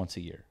least once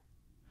a year.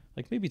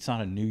 Like, maybe it's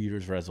not a New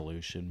Year's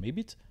resolution.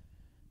 Maybe it's,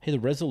 hey, the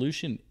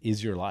resolution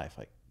is your life.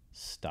 Like,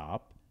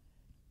 stop,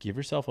 give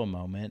yourself a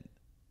moment,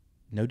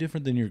 no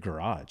different than your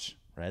garage,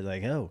 right?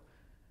 Like, oh,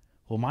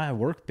 well, my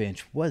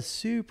workbench was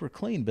super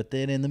clean, but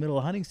then in the middle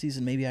of hunting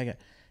season, maybe I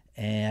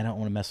don't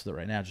want to mess with it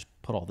right now. Just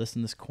put all this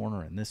in this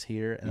corner and this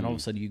here. And then all of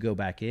a sudden you go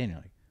back in, you're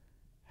like,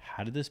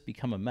 how did this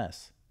become a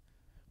mess?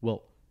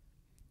 Well,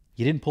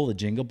 you didn't pull the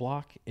Jenga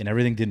block and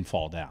everything didn't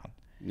fall down.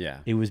 Yeah.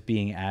 It was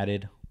being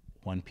added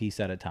one piece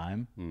at a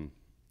time.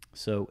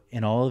 So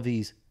in all of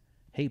these,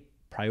 hey,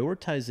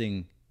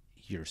 prioritizing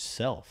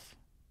yourself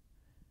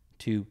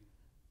to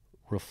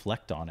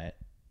reflect on it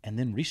and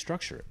then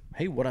restructure it.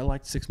 Hey, what I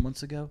liked 6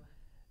 months ago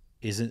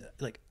isn't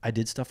like I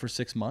did stuff for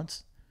 6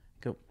 months.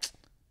 Go,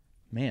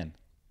 man,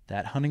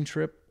 that hunting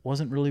trip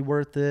wasn't really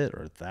worth it,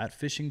 or that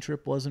fishing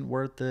trip wasn't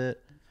worth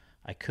it.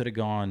 I could have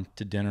gone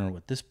to dinner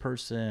with this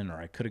person, or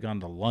I could have gone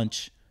to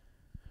lunch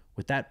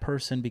with that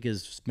person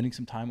because spending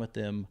some time with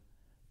them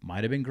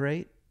might have been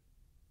great.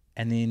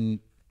 And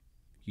then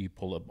you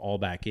pull it all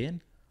back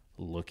in,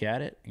 look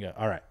at it, and go,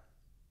 all right,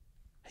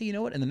 hey, you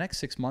know what? In the next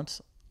 6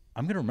 months,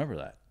 I'm going to remember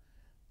that.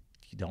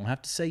 You don't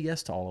have to say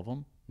yes to all of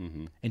them.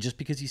 And just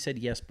because you said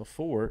yes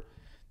before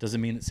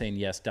doesn't mean that saying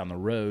yes down the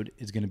road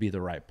is going to be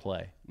the right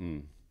play.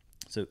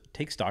 So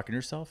take stock in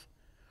yourself,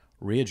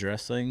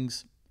 readdress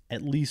things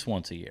at least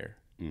once a year,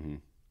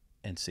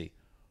 and see,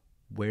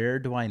 where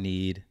do I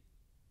need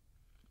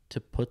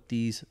to put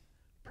these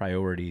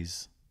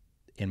priorities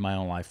in my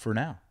own life for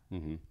now?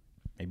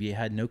 Maybe you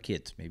had no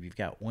kids. Maybe you've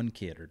got 1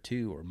 kid or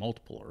 2 or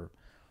multiple or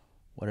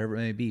whatever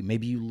it may be.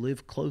 Maybe you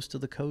live close to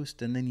the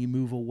coast and then you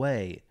move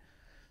away.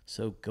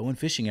 So going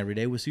fishing every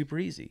day was super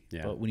easy.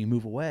 Yeah. But when you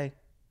move away,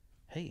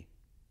 hey,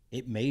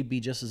 it may be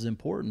just as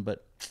important,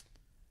 but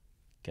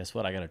guess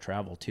what? I got to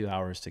travel 2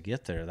 hours to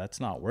get there. That's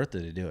not worth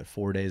it to do it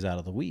 4 days out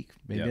of the week.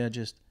 Maybe I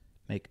just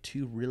make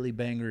 2 really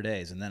banger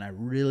days, and then I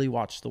really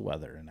watch the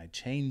weather, and I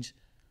change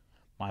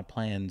my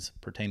plans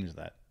pertaining to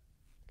that.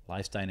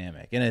 Life's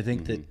dynamic. And I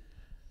think that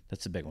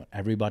that's a big one.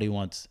 Everybody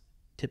wants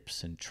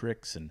tips and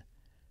tricks, and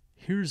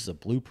here's the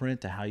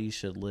blueprint to how you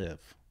should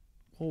live.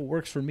 what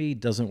works for me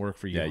doesn't work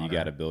for you. Yeah, you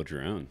got to build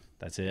your own.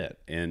 That's it.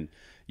 And,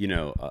 you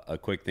know, a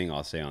quick thing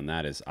I'll say on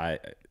that is I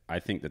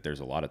think that there's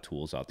a lot of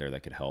tools out there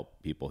that could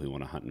help people who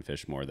want to hunt and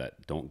fish more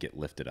that don't get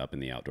lifted up in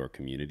the outdoor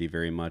community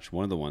very much.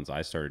 One of the ones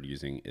I started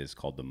using is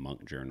called the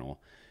Monk Journal.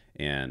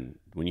 And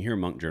when you hear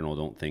Monk Journal,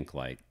 don't think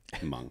like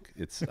monk.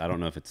 I don't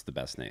know if it's the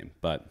best name,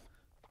 but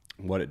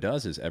what it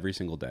does is every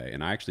single day,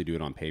 and I actually do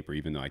it on paper,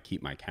 even though I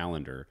keep my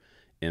calendar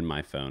in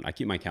my phone. I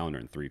keep my calendar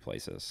in 3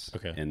 places.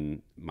 Okay.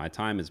 And my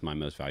time is my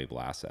most valuable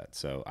asset.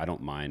 So I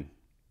don't mind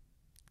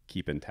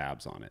keeping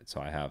tabs on it.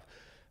 So I have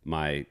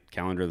my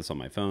calendar that's on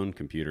my phone,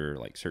 computer,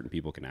 like certain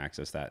people can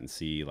access that and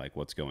see like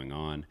what's going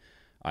on.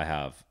 I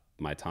have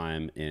my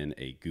time in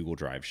a Google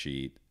Drive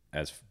sheet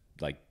as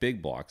like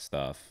big block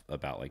stuff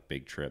about like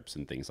big trips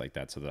and things like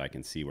that so that I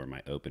can see where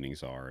my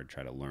openings are and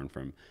try to learn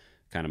from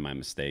kind of my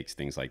mistakes,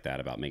 things like that,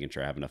 about making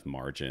sure I have enough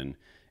margin.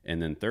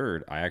 And then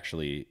third, I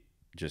actually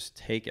just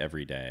take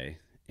every day,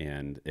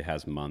 and it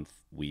has month,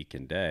 week,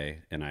 and day,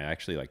 and I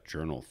actually like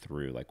journal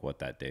through like what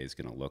that day is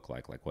going to look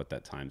like what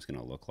that time's going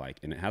to look like.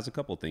 And it has a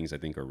couple things I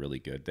think are really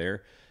good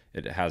there.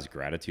 It has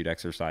gratitude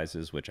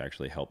exercises, which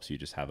actually helps you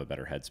just have a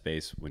better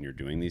headspace when you're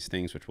doing these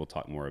things, which we'll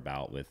talk more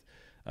about with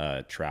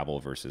travel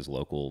versus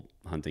local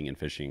hunting and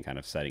fishing, kind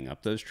of setting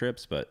up those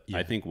trips. But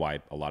I think why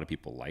a lot of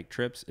people like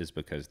trips is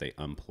because they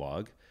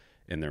unplug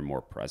and they're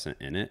more present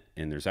in it.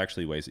 And there's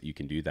actually ways that you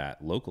can do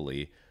that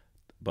locally,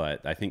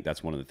 but I think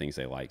that's one of the things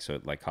they like. So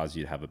it like causes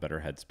you to have a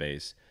better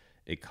headspace.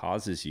 It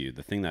causes you,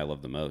 the thing that I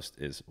love the most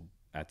is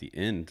at the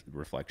end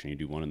reflection, you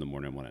do one in the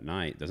morning, one at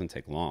night. It doesn't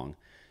take long.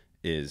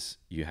 Is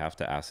you have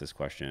to ask this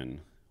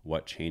question: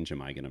 what change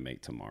am I going to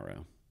make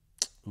tomorrow?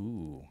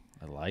 Ooh,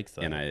 I like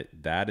that. And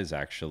that is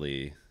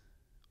actually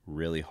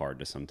really hard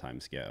to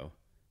sometimes go,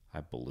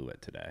 I blew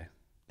it today.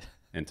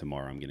 And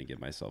tomorrow I'm going to give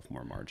myself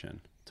more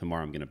margin.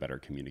 Tomorrow I'm going to better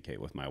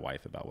communicate with my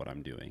wife about what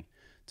I'm doing.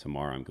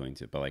 Tomorrow I'm going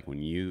to, but like when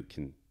you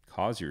can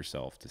cause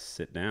yourself to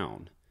sit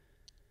down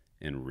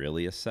and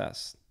really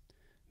assess,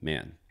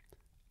 man,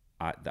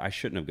 I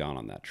shouldn't have gone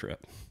on that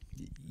trip.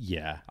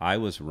 Yeah. I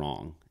was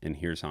wrong, and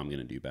here's how I'm going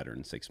to do better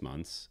in 6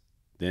 months.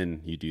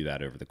 Then you do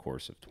that over the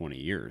course of 20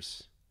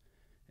 years.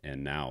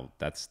 And now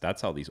that's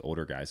how these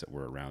older guys that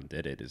were around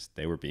did it, is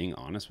they were being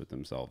honest with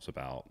themselves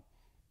about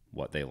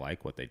what they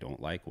like, what they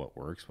don't like, what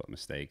works, what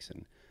mistakes.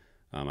 And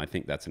I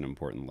think that's an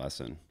important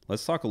lesson.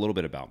 Let's talk a little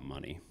bit about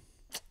money.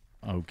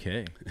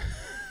 Okay.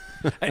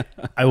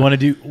 I want to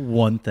do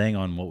one thing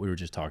on what we were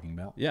just talking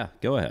about. Yeah,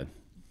 go ahead.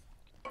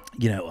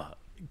 You know,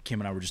 Kim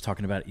and I were just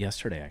talking about it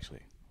yesterday,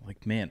 actually.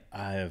 Like, man,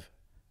 I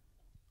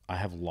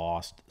have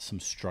lost some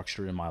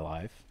structure in my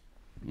life.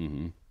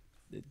 Mm-hmm.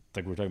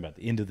 Like we were talking about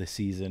the end of the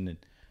season and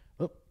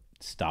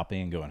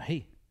stopping and going,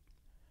 hey,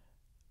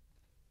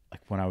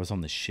 like when I was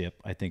on the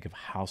ship, I think of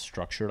how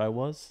structured I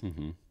was,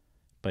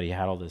 but he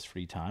had all this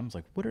free time. I was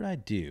like, what did I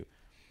do?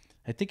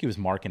 I think it was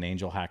Mark and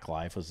Angel Hack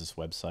Life was this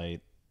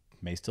website,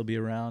 may still be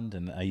around,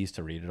 and I used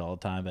to read it all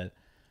the time.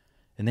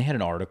 And they had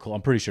an article,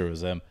 I'm pretty sure it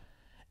was them,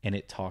 and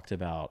it talked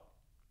about,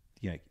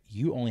 you know,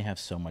 you only have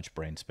so much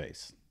brain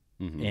space,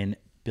 and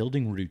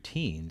building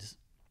routines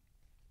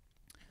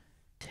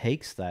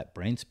takes that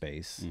brain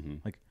space.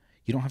 Like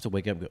you don't have to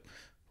wake up and go,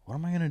 what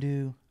am I going to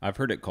do? I've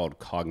heard it called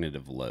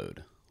cognitive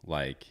load.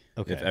 Like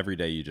if every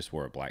day you just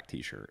wore a black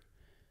t-shirt,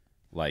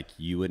 like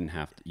you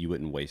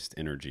wouldn't waste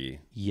energy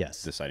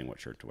deciding what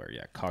shirt to wear.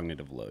 Yeah.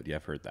 Cognitive load. Yeah.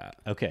 I've heard that.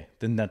 Okay.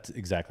 Then that's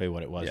exactly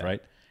what it was.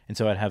 Right. And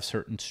so I'd have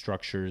certain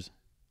structures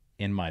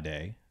in my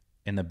day.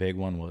 And the big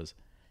one was,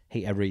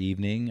 hey, every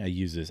evening I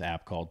use this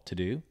app called To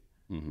Do,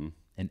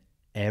 and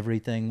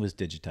everything was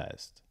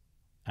digitized.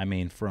 I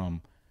mean,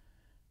 from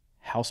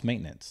house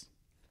maintenance,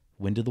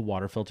 when do the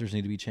water filters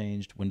need to be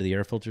changed? When do the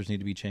air filters need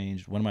to be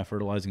changed? When am I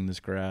fertilizing this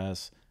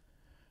grass?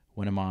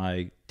 When am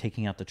I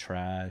taking out the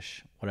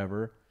trash?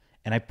 Whatever.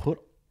 And I put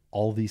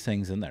all these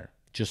things in there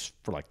just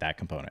for like that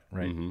component,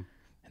 right? And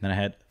then I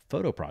had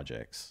photo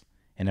projects,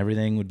 and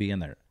everything would be in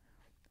there.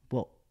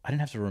 Well, I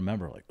didn't have to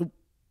remember like, oh,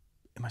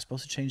 am I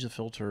supposed to change the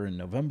filter in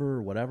November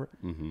or whatever?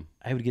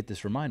 I would get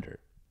this reminder.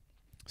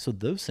 So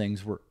those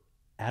things were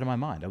out of my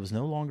mind. I was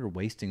no longer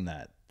wasting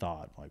that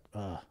thought like,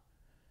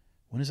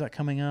 when is that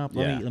coming up?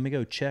 Let me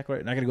go check.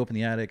 Right, and I got to go up in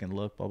the attic and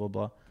look, blah, blah,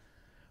 blah.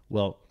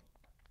 Well,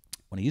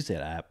 when I used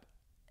that app,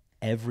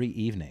 every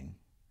evening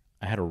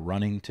I had a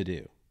running to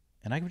do,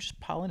 and I could just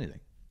pile anything.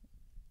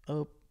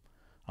 Oh,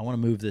 I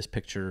want to move this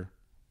picture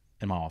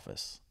in my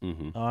office.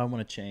 Oh, I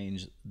want to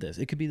change this.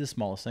 It could be the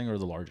smallest thing or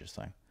the largest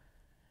thing.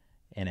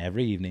 And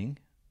every evening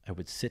I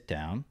would sit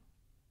down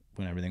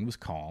when everything was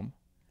calm,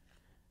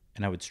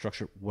 and I would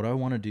structure what do I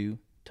want to do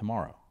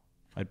tomorrow.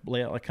 I'd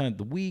lay out like kind of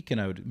the week, and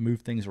I would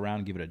move things around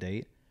and give it a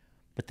date.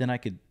 But then I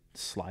could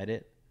slide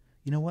it.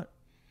 You know what?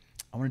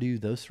 I want to do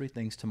those 3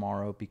 things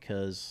tomorrow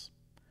because,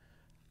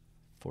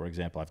 for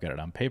example, I've got it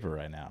on paper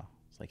right now.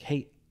 It's like,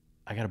 hey,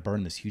 I got to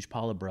burn this huge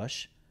pile of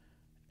brush,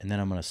 and then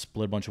I'm going to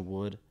split a bunch of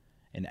wood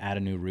and add a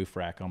new roof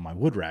rack on my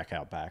wood rack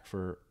out back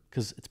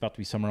because it's about to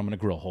be summer. I'm going to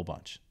grill a whole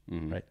bunch,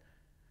 right?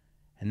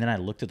 And then I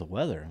looked at the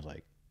weather and was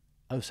like,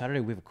 oh,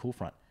 Saturday we have a cool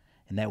front,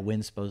 and that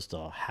wind's supposed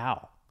to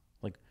howl.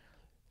 Like,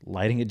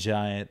 lighting a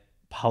giant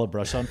pile of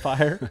brush on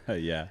fire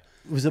Yeah.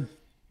 was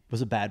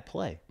a bad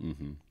play.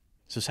 Mm-hmm.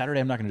 So Saturday,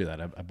 I'm not going to do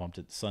that. I bumped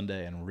it to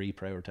Sunday and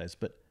reprioritized.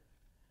 But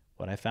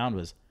what I found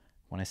was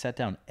when I sat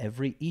down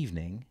every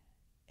evening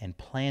and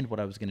planned what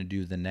I was going to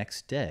do the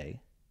next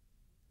day,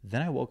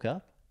 then I woke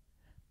up,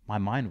 my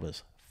mind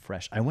was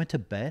fresh. I went to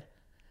bed,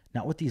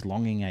 not with these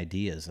longing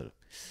ideas of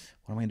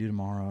what am I going to do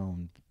tomorrow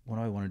and what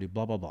do I want to do,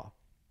 blah, blah, blah.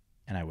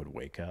 And I would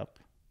wake up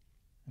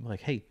and be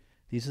like, hey,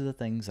 these are the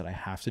things that I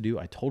have to do.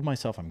 I told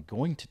myself I'm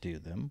going to do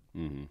them.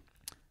 Mm-hmm.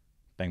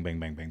 Bang, bang,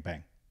 bang, bang,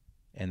 bang.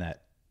 And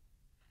that,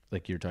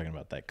 like you're talking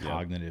about, that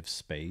cognitive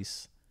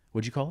space.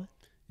 What'd you call it?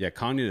 Yeah,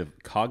 cognitive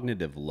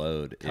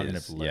load.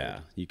 Cognitive load. Yeah,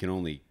 you can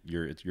only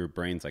your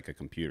brain's like a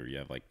computer. You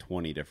have like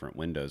 20 different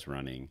windows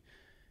running.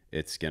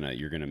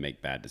 You're gonna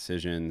make bad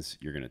decisions.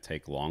 You're gonna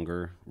take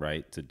longer,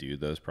 right, to do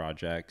those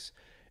projects.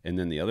 And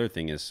then the other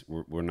thing is,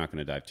 we're not going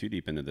to dive too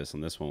deep into this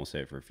on this one. We'll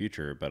save it for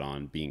future. But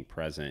on being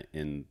present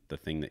in the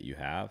thing that you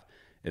have,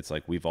 it's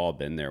like we've all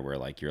been there where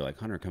like you're like,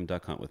 Hunter, come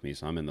duck hunt with me.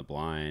 So I'm in the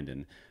blind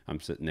and I'm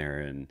sitting there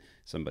and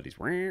somebody's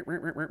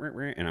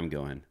and I'm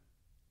going,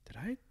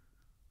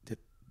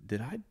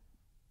 did I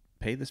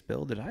pay this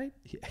bill? Did I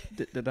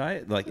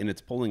like? And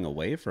it's pulling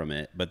away from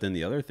it. But then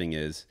the other thing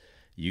is,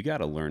 you got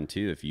to learn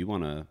too, if you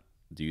want to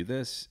do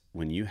this,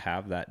 when you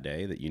have that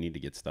day that you need to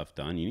get stuff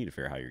done, you need to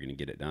figure out how you're going to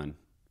get it done.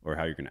 Or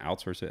how you're going to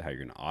outsource it, how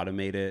you're going to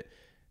automate it.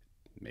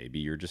 Maybe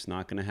you're just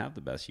not going to have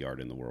the best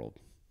yard in the world.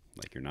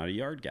 Like you're not a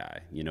yard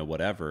guy,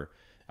 whatever.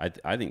 I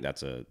think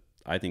that's a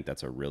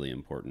really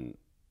important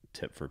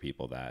tip for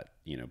people, that,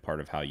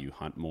 part of how you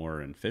hunt more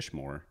and fish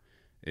more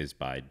is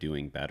by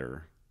doing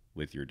better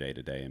with your day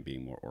to day and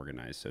being more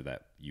organized so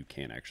that you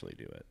can actually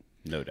do it.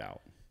 No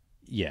doubt.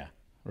 Yeah.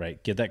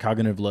 Right. Get that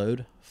cognitive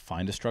load,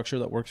 find a structure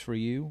that works for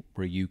you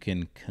where you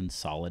can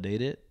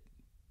consolidate it.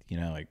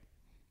 Like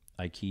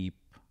I keep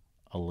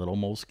a little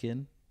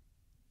moleskin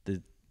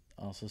that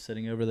also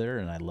sitting over there,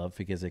 and I love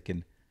because it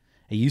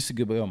used to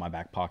go in my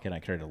back pocket. I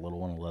carried a little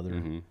one, a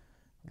leather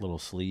little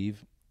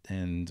sleeve,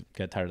 and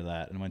got tired of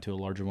that and went to a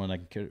larger one I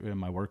can carry in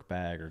my work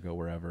bag or go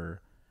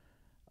wherever,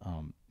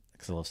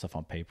 because I love stuff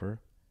on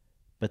paper.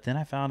 But then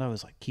I found I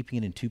was like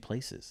keeping it in two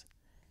places,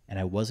 and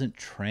I wasn't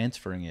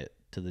transferring it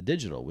to the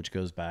digital, which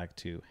goes back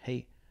to,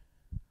 hey,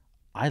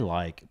 I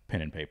like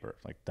pen and paper.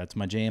 Like that's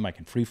my jam. I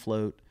can free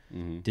float.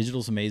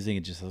 Digital's amazing.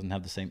 It just doesn't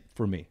have the same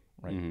for me.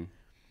 Right.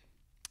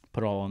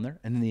 Put it all on there.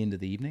 And then the end of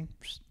the evening,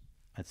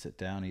 I'd sit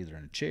down either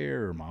in a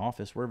chair or my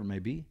office, wherever it may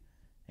be,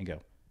 and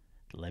go,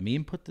 let me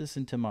input this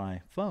into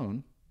my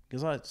phone,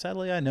 because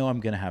sadly I know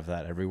I'm going to have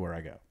that everywhere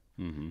I go.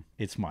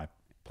 It's my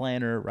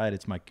planner, right?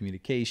 It's my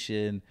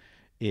communication.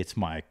 It's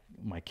my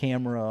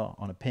camera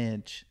on a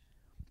pinch.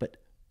 But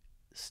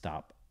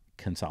stop,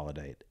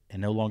 consolidate,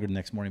 and no longer the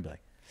next morning be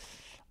like,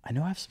 I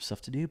know I have some stuff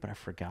to do, but I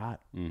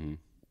forgot.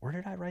 Where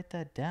did I write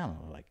that down?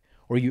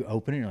 Or you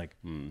open it and you're like,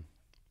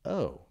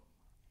 oh,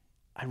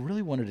 I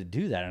really wanted to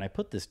do that, and I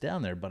put this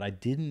down there, but I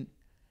didn't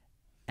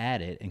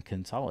add it and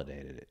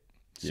consolidated it.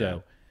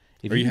 So,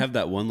 or you have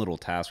that one little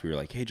task where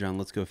you're like, hey, John,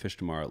 let's go fish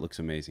tomorrow. It looks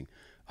amazing.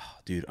 Oh,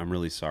 dude, I'm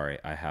really sorry.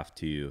 I have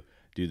to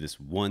do this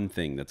one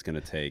thing that's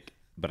going to take,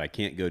 but I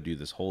can't go do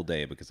this whole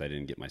day because I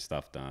didn't get my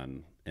stuff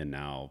done, and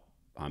now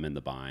I'm in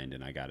the bind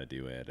and I got to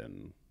do it.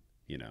 And,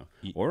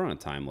 or on a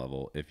time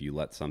level, if you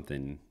let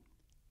something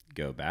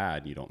go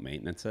bad, you don't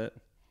maintenance it,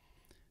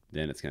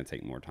 then it's going to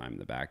take more time in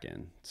the back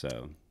end.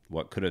 So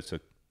what could have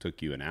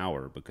took you an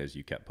hour because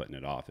you kept putting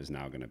it off is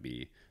now going to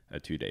be a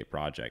 2-day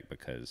project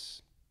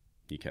because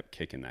you kept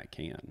kicking that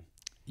can.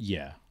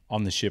 Yeah.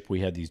 On the ship,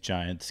 we had these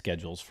giant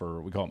schedules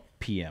for, we call it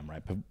PM,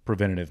 right?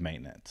 Preventative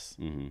maintenance.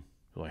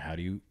 Like, how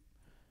do you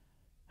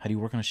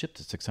work on a ship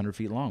that's 600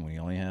 feet long when you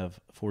only have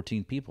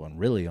 14 people and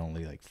really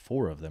only like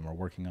 4 of them are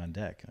working on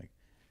deck? Like,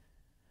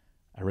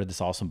 I read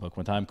this awesome book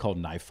one time called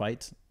Knife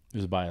Fights. It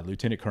was by a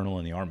lieutenant colonel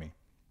in the Army.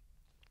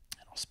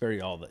 I'll spare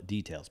you all the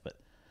details, but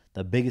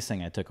the biggest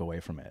thing I took away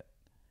from it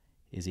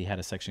is he had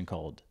a section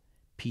called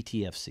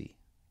PTFC.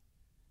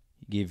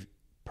 He gave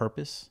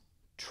purpose,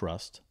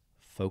 trust,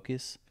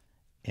 focus,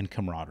 and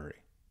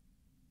camaraderie.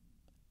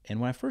 And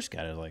when I first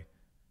got it, I was like,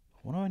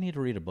 what do I need to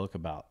read a book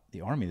about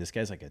the Army? This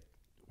guy's like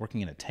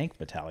working in a tank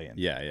battalion.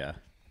 Yeah.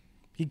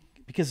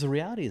 Because the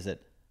reality is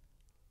that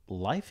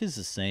life is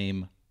the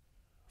same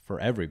for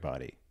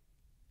everybody.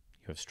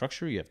 You have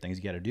structure, you have things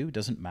you got to do. It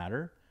doesn't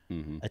matter.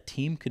 A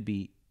team could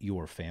be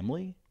your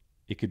family.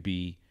 It could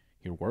be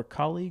your work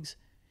colleagues.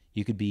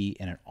 You could be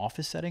in an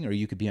office setting, or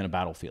you could be on a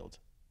battlefield.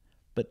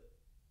 But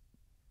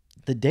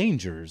the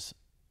dangers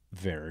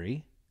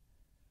vary,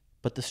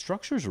 but the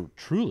structures are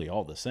truly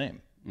all the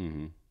same.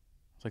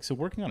 It's like, so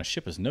working on a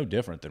ship is no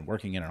different than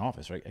working in an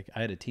office, right?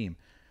 I had a team.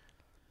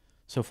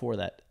 So for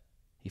that,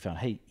 he found,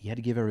 hey, you had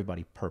to give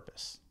everybody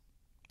purpose.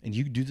 And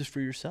you do this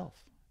for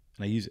yourself.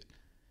 And I use it.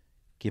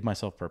 Give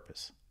myself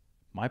purpose.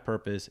 My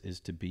purpose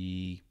is to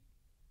be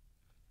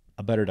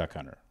a better duck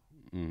hunter.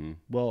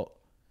 Well,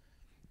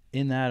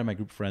 in that, in my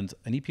group of friends,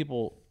 I need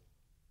people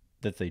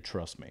that they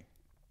trust me.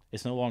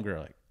 It's no longer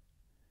like,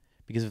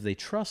 because if they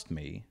trust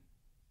me,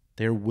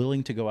 They're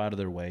willing to go out of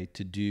their way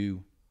to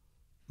do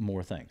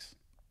more things.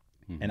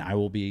 Mm-hmm. And I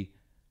will be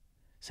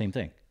same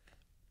thing.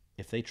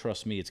 If they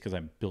trust me, it's because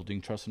I'm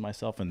building trust in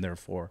myself, and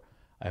therefore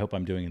I hope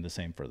I'm doing the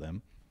same for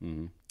them.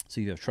 Mm-hmm.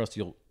 So you have trust,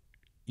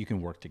 you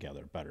can work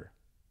together better.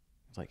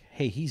 It's like,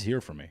 hey, he's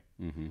here for me.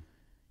 Mm-hmm.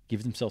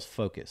 Give themselves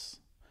focus.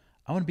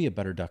 I want to be a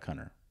better duck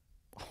hunter.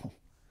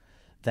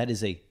 That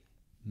is a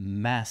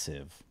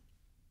massive,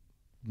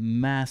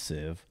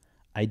 massive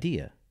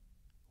idea.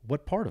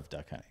 What part of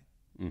duck hunting?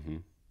 Mm-hmm.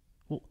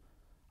 Well,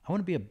 I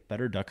want to be a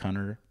better duck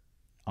hunter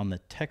on the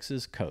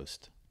Texas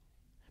coast,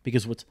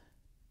 because what's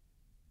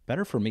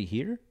better for me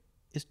here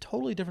is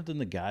totally different than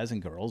the guys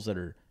and girls that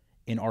are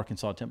in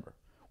Arkansas timber,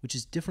 which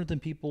is different than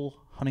people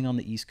hunting on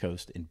the East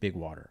Coast in big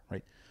water,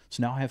 right?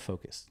 So now I have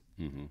focus.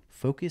 Mm-hmm.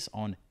 Focus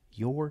on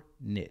your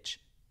niche.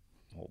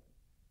 Well,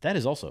 that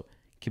is also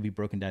can be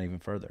broken down even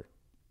further.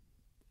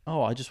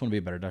 Oh, I just want to be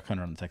a better duck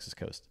hunter on the Texas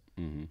coast.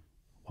 Mm-hmm.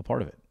 What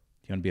part of it?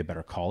 Do you want to be a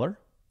better caller?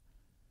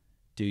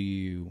 Do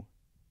you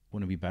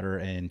want to be better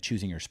in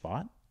choosing your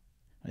spot?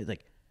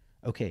 Like,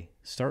 okay,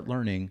 start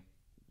learning.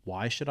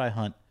 Why should I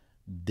hunt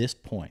this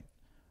point?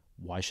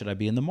 Why should I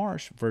be in the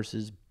marsh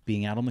versus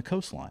being out on the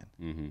coastline?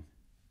 Mm-hmm.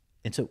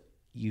 And so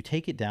you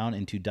take it down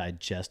into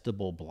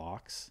digestible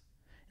blocks.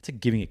 It's like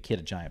giving a kid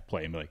a giant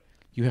plate and be like,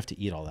 you have to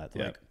eat all that.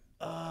 They're like,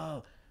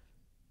 oh.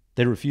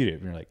 They refute it.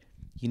 And you're like,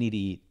 you need to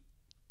eat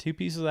 2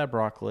 pieces of that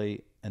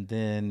broccoli, and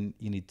then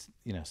you need,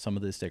 some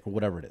of this steak or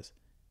whatever it is.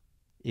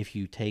 If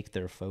you take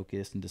their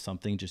focus into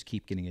something, just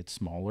keep getting it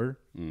smaller,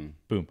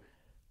 boom,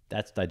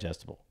 that's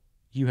digestible.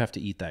 You have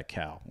to eat that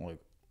cow. I'm like,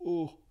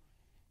 oh,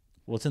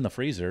 well, it's in the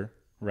freezer,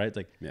 right?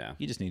 Like,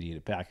 you just need to eat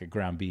a pack of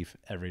ground beef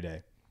every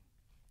day.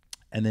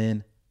 And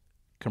then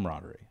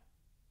camaraderie.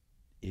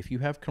 If you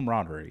have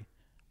camaraderie,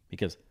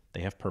 because they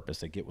have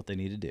purpose, they get what they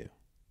need to do.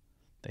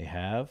 They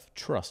have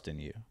trust in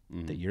you,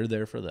 that you're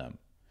there for them.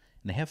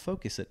 And they have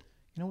focus that,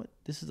 you know what,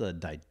 this is a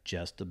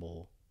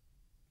digestible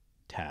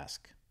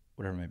task,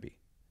 whatever it may be.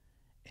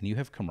 And you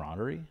have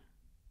camaraderie,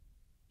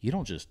 you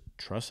don't just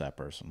trust that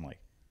person. Like,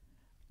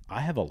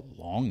 I have a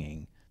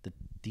longing that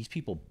these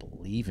people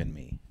believe in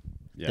me,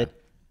 that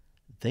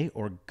they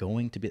are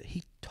going to be.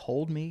 He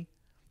told me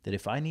that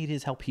if I need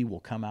his help, he will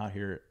come out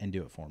here and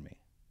do it for me.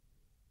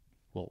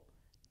 Well,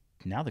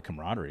 now the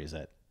camaraderie is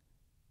that,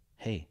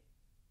 hey,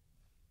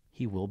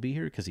 he will be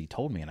here because he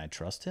told me and I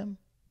trust him,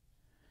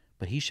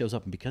 but he shows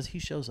up, and because he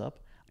shows up,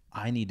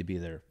 I need to be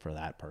there for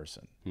that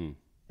person.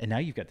 And now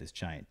you've got this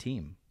giant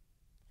team,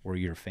 or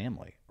your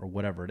family, or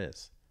whatever it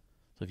is.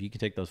 So if you can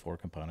take those 4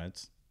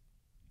 components,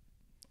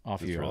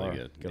 off you really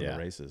are, go to the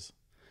races.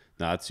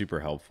 No, that's super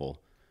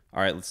helpful.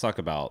 All right, let's talk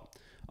about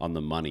on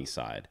the money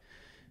side.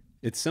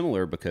 It's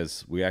similar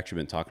because we actually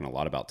been talking a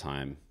lot about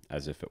time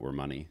as if it were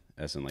money,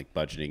 as in like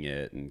budgeting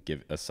it and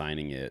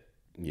assigning it,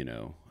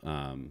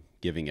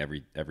 giving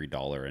every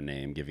dollar a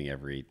name, giving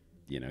every,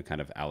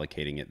 kind of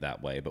allocating it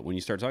that way. But when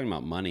you start talking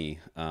about money,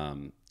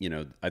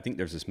 I think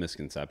there's this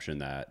misconception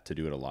that to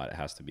do it a lot, it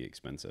has to be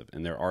expensive.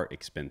 And there are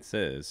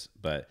expenses,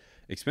 but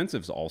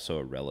expensive is also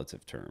a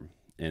relative term.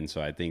 And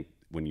so I think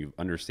when you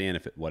understand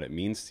what it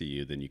means to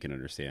you, then you can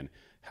understand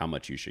how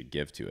much you should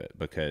give to it,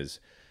 because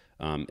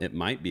it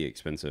might be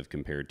expensive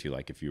compared to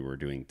like if you were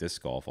doing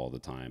disc golf all the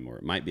time, or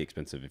it might be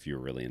expensive if you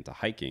were really into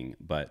hiking,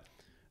 but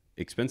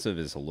expensive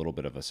is a little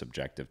bit of a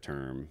subjective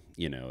term,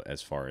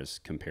 as far as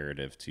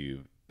comparative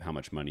to how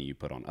much money you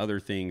put on other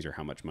things, or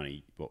how much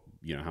money,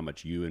 how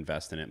much you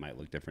invest in it might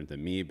look different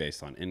than me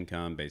based on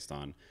income, based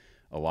on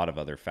a lot of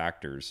other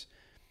factors.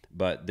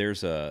 But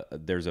there's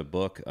a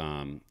book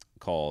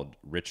called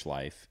Rich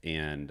Life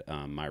and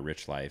My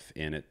Rich Life,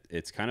 and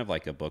it's kind of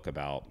like a book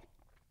about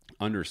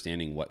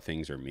understanding what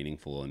things are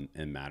meaningful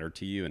and matter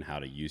to you, and how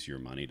to use your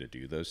money to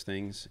do those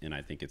things. And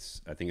I think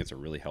it's a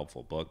really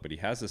helpful book. But he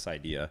has this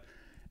idea,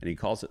 and he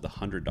calls it the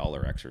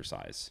 $100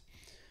 exercise.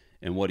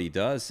 And what he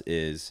does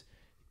is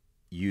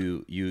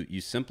you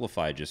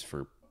simplify, just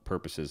for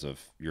purposes of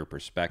your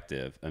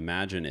perspective.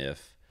 Imagine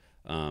if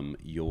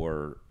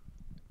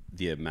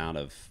the amount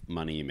of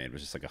money you made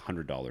was just like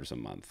 $100 a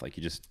month, like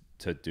you just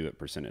to do it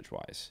percentage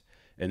wise.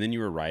 And then you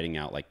were writing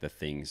out like the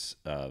things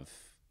of,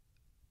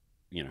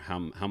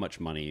 how much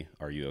money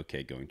are you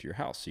okay going to your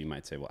house? So you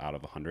might say, well, out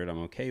of 100,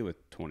 I'm okay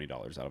with $20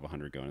 out of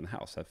 100 going in the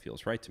house. That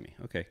feels right to me.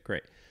 Okay,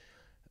 great.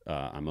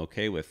 I'm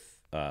okay with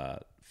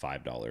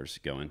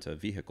 $5 going to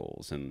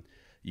vehicles. And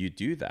you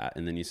do that,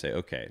 and then you say,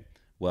 okay,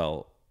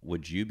 well,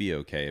 would you be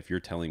okay if you're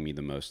telling me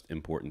the most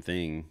important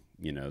thing,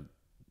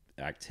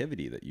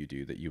 activity that you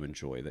do, that you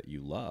enjoy, that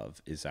you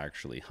love, is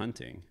actually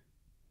hunting?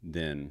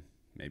 Then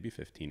maybe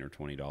 $15 or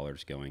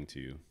 $20 going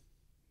to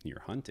your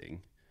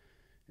hunting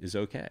is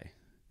okay.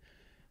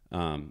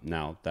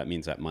 Now that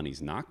means that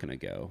money's not going to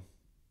go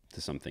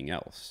to something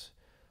else.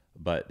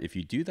 But if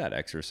you do that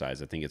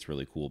exercise, I think it's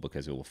really cool,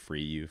 because it will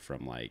free you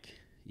from like,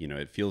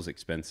 it feels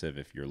expensive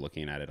if you're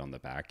looking at it on the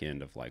back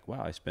end of like,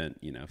 wow, I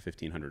spent,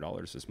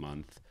 $1,500 this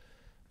month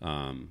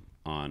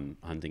on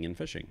hunting and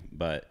fishing.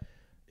 But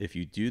if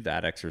you do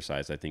that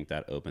exercise, I think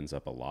that opens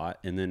up a lot.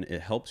 And then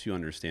it helps you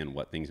understand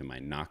what things am I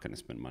not going to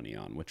spend money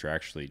on, which are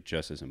actually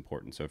just as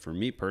important. So for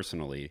me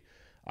personally,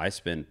 I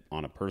spend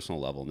on a personal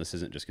level, and this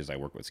isn't just because I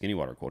work with skinny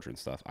water culture and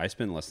stuff, I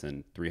spend less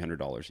than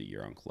 $300 a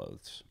year on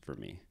clothes for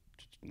me.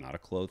 Just not a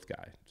clothes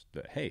guy.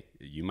 But hey,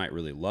 you might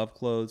really love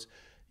clothes.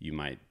 You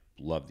might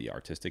love the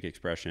artistic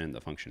expression, the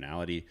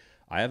functionality.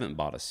 I haven't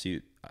bought a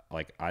suit.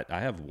 Like I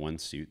have one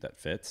suit that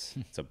fits.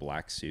 It's a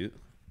black suit.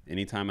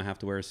 Anytime I have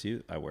to wear a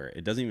suit, I wear it.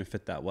 It doesn't even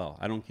fit that well.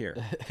 I don't care.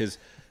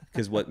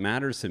 Because what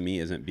matters to me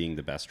isn't being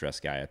the best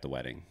dressed guy at the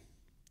wedding.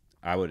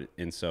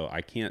 And so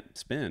I can't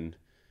spend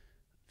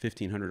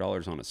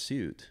 $1,500 on a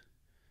suit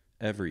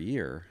every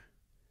year.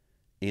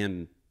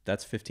 And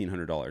that's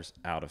 $1,500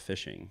 out of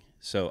fishing.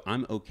 So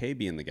I'm okay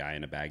being the guy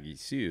in a baggy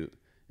suit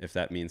if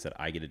that means that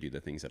I get to do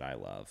the things that I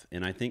love.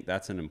 And I think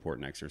that's an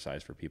important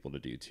exercise for people to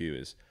do too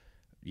is,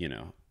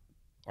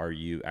 are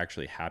you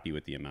actually happy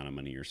with the amount of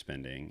money you're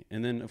spending?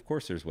 And then, of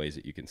course, there's ways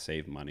that you can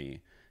save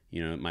money.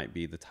 It might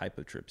be the type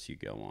of trips you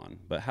go on.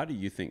 But how do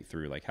you think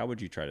through, like, how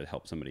would you try to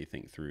help somebody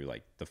think through,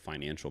 like, the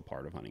financial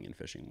part of hunting and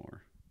fishing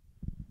more?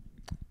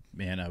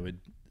 Man, I would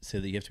say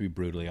that you have to be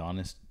brutally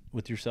honest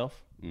with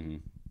yourself. Mm-hmm.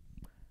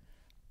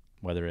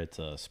 Whether it's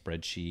a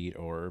spreadsheet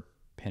or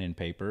pen and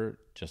paper,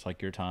 just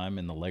like your time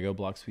and the Lego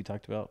blocks we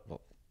talked about.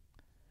 Well,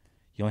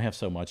 you only have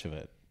so much of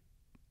it.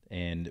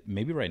 And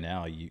maybe right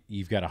now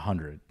you've got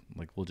 100,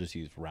 like we'll just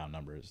use round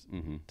numbers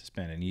to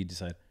spend. And you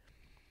decide,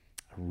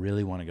 I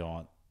really want to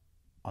go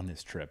on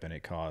this trip. And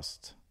it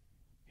costs,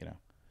 it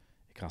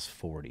costs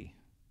 40.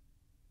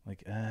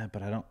 Like,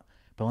 but I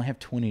only have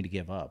 20 to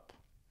give up.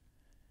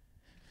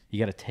 You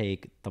got to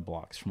take the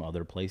blocks from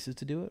other places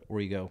to do it.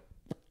 Or you go,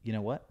 you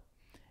know what?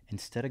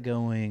 Instead of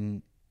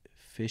going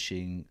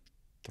fishing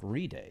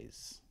 3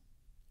 days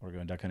or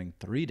going duck hunting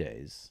 3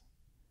 days,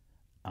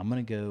 I'm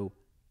going to go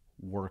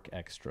work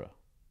extra,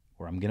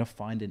 or I'm going to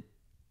find it.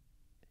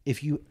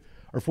 If you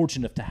are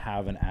fortunate enough to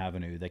have an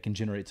avenue that can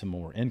generate some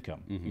more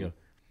income, you go,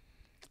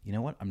 you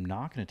know what? I'm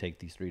not going to take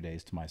these 3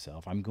 days to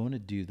myself. I'm going to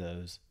do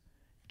those,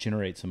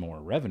 generate some more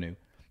revenue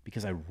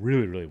because I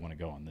really, really want to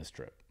go on this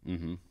trip.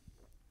 And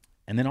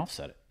then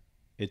offset it.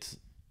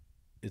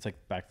 It's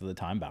like back to the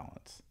time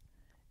balance.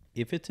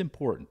 If it's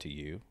important to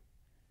you,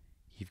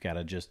 you've got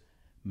to just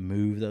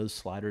move those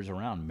sliders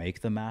around, make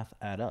the math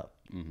add up.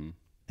 And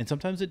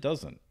sometimes it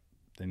doesn't.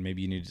 Then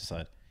maybe you need to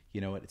decide,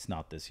 you know what, it's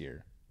not this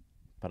year,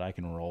 but I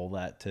can roll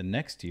that to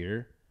next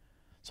year.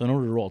 So in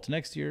order to roll to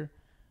next year,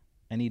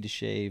 I need to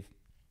shave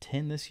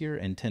 10 this year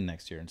and 10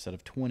 next year instead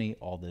of 20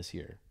 all this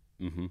year.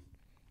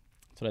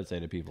 That's what I'd say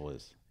to people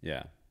is.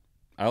 Yeah.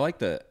 I like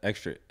the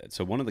extra.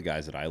 So one of the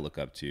guys that I look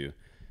up to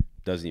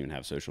doesn't even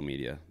have social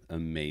media.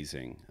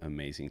 Amazing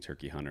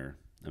turkey hunter,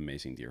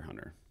 amazing deer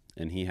hunter.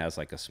 And he has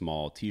like a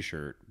small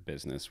t-shirt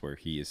business where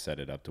he has set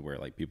it up to where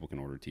like people can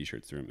order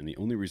t-shirts through him. And the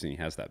only reason he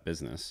has that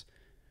business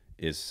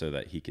is so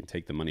that he can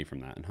take the money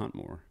from that and hunt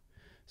more.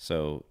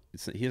 So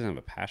he doesn't have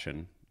a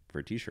passion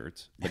for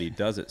t-shirts, but he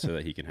does it so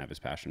that he can have his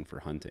passion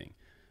for hunting.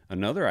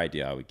 Another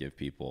idea I would give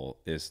people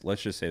is,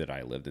 let's just say that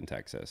I lived in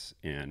Texas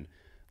and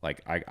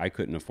like I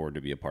couldn't afford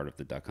to be a part of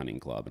the duck hunting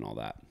club and all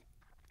that.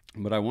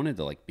 But I wanted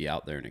to like be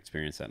out there and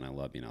experience that, and I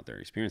love being out there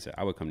and experience it.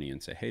 I would come to you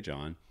and say, hey,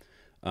 John,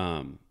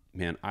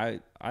 man,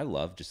 I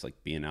love just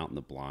like being out in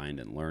the blind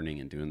and learning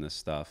and doing this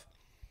stuff.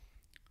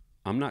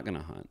 I'm not going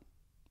to hunt,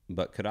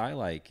 but could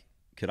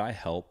I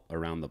help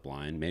around the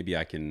blind? Maybe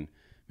I can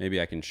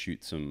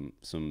shoot some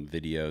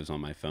videos on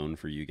my phone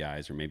for you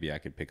guys, or maybe I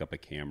could pick up a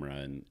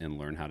camera and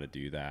learn how to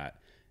do that.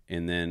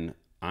 And then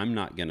I'm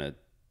not going to,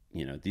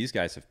 these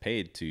guys have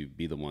paid to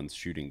be the ones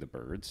shooting the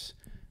birds,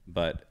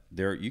 but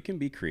you can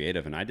be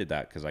creative. And I did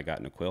that because I got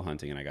into quail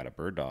hunting and I got a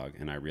bird dog,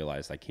 and I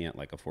realized I can't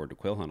like afford to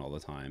quail hunt all the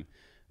time.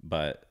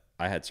 But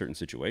I had certain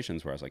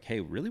situations where I was like,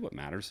 hey, really what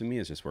matters to me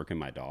is just working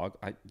my dog.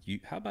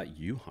 How about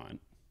you hunt?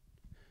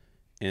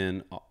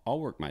 And I'll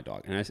work my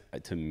dog. And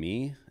to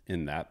me,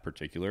 in that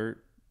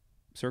particular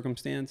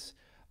circumstance,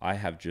 I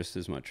have just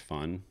as much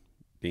fun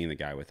being the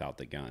guy without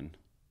the gun,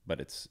 but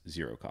it's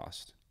zero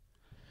cost.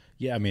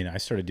 Yeah, I mean, I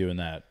started doing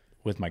that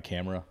with my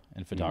camera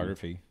and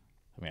photography.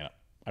 I mean,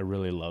 I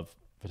really love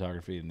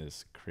photography in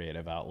this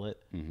creative outlet.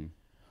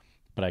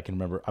 But I can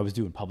remember I was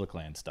doing public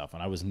land stuff,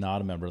 and I was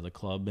not a member of the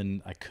club,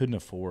 and I couldn't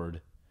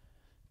afford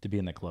to be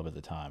in the club at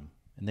the time.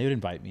 And they would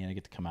invite me, and I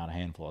get to come out a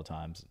handful of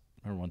times.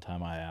 I remember one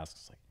time I asked,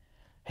 it's like,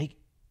 hey,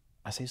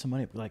 I saved some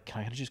money. Like,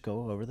 can I just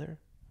go over there?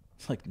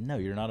 It's like, no,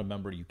 you're not a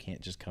member. You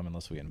can't just come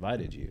unless we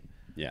invited you.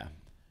 Yeah.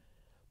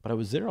 But I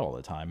was there all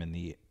the time, and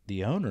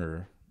the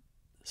owner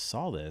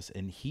saw this,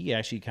 and he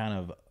actually kind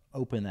of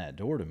opened that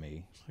door to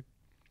me. It's like,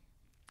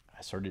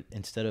 I started,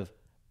 instead of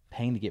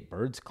paying to get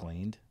birds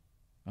cleaned,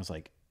 I was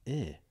like,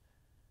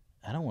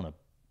 I don't want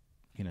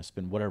to,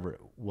 spend whatever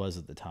it was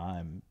at the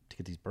time to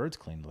get these birds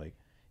cleaned. Like,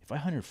 if I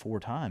hunted 4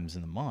 times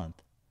in the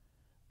month,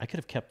 I could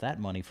have kept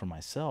that money for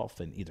myself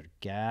and either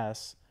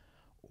gas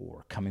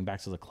or coming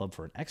back to the club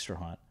for an extra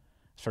hunt.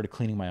 Started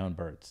cleaning my own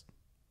birds.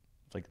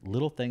 It's like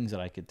little things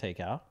that I could take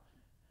out.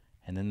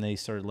 And then they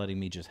started letting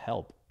me just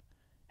help.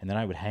 And then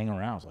I would hang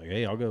around. I was like,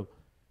 hey, I'll go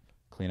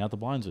clean out the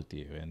blinds with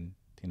you and,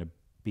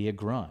 be a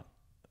grunt.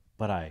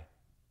 But I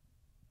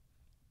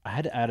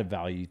had to add a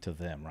value to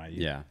them, right?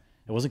 Yeah.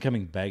 It wasn't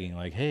coming begging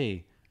like,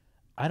 hey,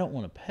 I don't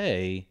want to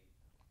pay.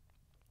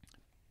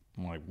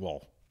 I'm like,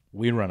 well,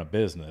 we run a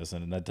business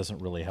and that doesn't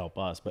really help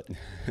us. But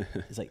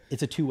it's like,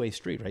 it's a two-way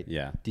street, right?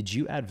 Yeah. Did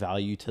you add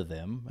value to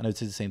them? And I would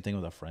say the same thing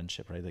with a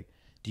friendship, right? Like,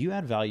 do you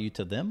add value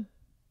to them?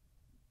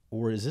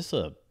 Or is this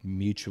a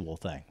mutual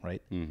thing,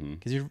 right?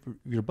 Because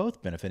you're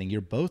both benefiting, you're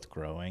both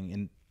growing,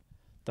 and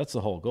that's the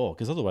whole goal.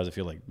 Because otherwise, I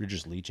feel like you're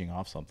just leeching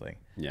off something.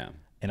 Yeah.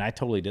 And I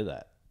totally did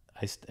that.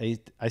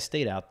 I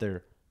stayed out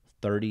there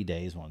 30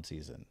 days one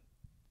season,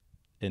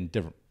 in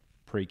different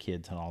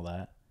pre-kids and all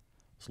that.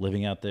 I was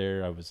living out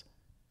there.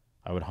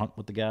 I would hunt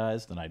with the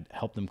guys, then I'd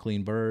help them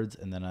clean birds,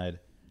 and then I'd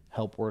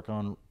help work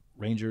on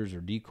rangers or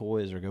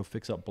decoys or go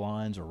fix up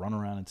blinds or run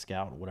around and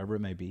scout, whatever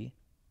it may be.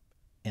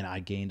 And I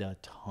gained a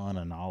ton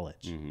of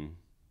knowledge.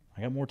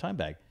 I got more time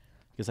back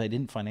because I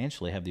didn't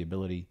financially have the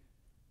ability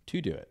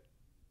to do it.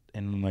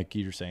 And like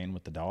you're saying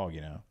with the dog,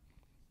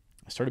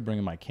 I started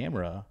bringing my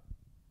camera.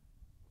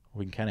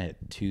 We can kind of hit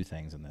two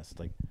things in this,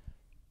 like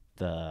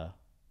the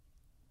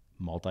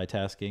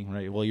multitasking,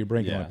 right? Well, your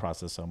brain can only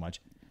process so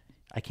much.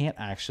 I can't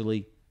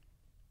actually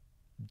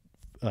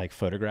like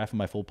photograph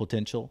my full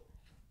potential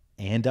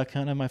and duck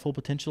hunt at my full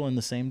potential in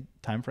the same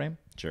time frame.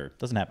 Sure.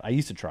 Doesn't happen. I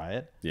used to try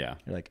it. Yeah.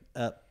 You're like,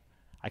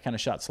 I kind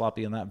of shot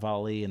sloppy on that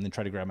volley and then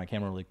tried to grab my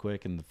camera really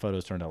quick, and the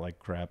photos turned out like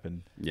crap,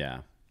 and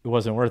it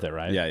wasn't worth it,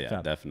 right?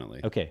 Yeah,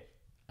 definitely. Okay,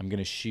 I'm going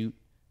to shoot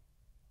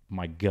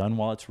my gun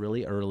while it's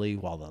really early,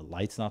 while the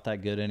light's not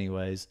that good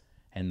anyways,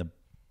 and the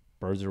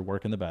birds are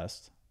working the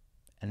best.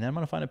 And then I'm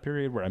going to find a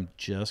period where I'm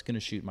just going to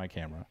shoot my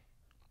camera,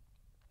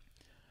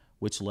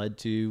 which led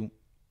to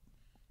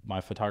my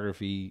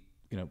photography,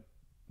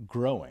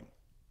 growing.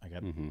 I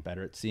got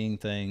better at seeing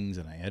things,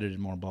 and I edited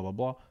more, blah, blah,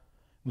 blah.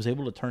 Was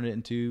able to turn it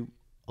into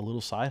a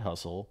little side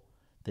hustle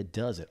that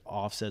it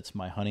offsets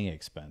my hunting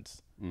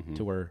expense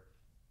to where,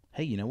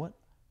 hey, you know what?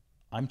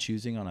 I'm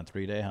choosing on a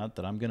 3-day hunt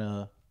that I'm going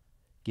to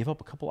give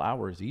up a couple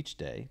hours each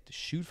day to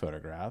shoot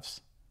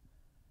photographs,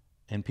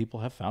 and people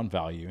have found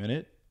value in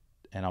it.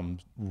 And I'm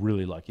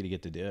really lucky to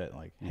get to do it.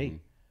 Like, hey,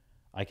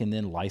 I can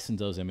then license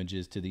those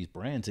images to these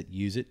brands that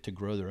use it to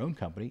grow their own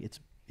company.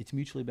 It's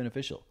mutually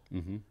beneficial.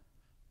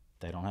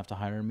 They don't have to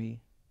hire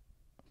me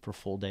for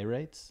full day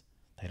rates.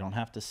 They don't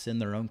have to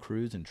send their own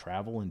crews and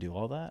travel and do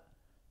all that.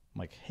 I'm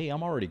like, hey,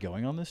 I'm already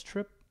going on this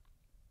trip.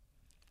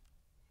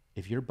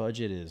 If your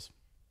budget is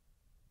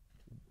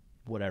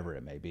whatever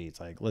it may be,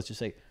 it's like, let's just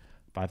say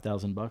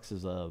 $5,000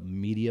 is a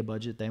media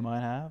budget they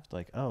might have. It's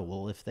like, oh,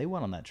 well, if they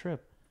went on that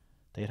trip,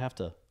 they'd have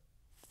to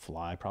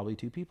fly probably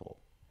 2 people,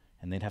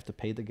 and they'd have to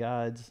pay the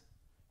guides,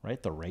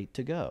 right, the rate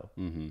to go.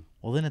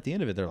 Well, then at the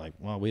end of it, they're like,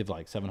 well, we have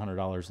like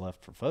 $700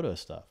 left for photo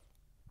stuff.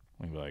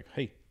 We'd be like,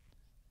 hey,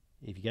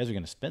 if you guys are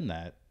going to spend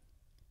that,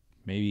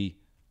 maybe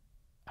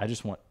I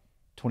just want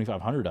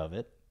 $2,500 of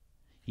it.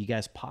 You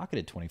guys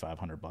pocketed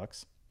 $2,500.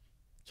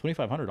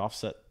 $2,500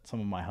 offset some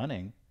of my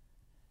hunting,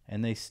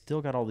 and they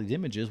still got all these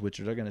images, which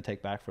they're going to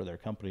take back for their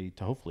company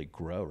to hopefully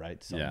grow,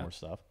 right? Sell more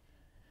stuff.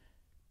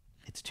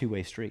 It's a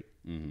two-way street.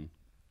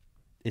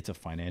 It's a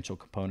financial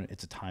component.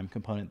 It's a time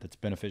component that's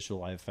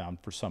beneficial, I've found,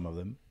 for some of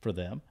them, for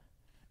them,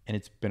 and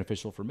it's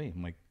beneficial for me.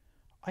 I'm like,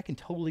 I can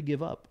totally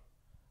give up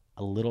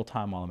a little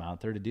time while I'm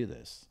out there to do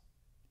this.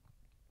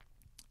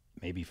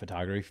 Maybe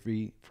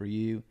photography for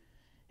you.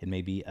 It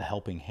may be a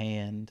helping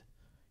hand.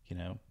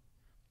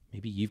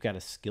 Maybe you've got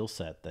a skill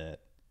set that,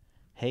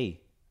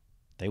 hey,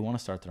 they want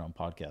to start their own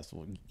podcast.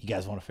 Well, you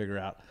guys want to figure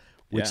out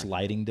which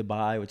lighting to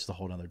buy, which is a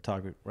whole other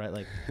topic, right?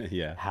 Like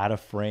how to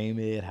frame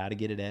it, how to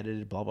get it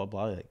edited, blah, blah,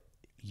 blah. Like,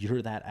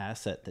 you're that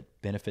asset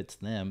that benefits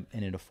them,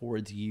 and it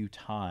affords you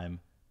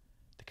time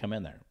to come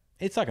in there.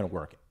 It's not going to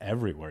work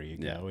everywhere you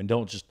go, and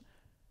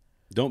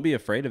don't be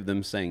afraid of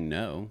them saying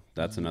no.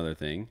 That's another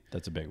thing.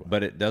 That's a big one.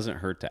 But it doesn't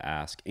hurt to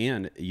ask.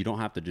 And you don't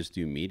have to just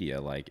do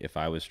media. Like, if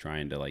I was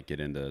trying to like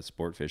get into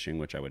sport fishing,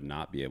 which I would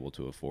not be able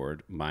to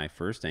afford, my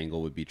first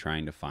angle would be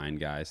trying to find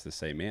guys to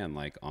say, man,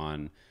 like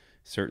on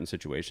certain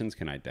situations,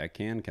 can I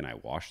deckhand? Can I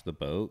wash the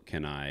boat?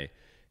 Can I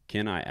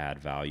add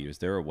value? Is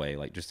there a way,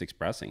 like just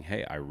expressing,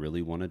 hey, I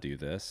really want to do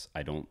this.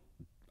 I don't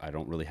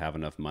really have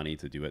enough money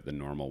to do it the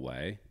normal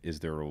way. Is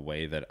there a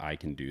way that I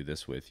can do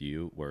this with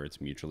you where it's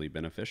mutually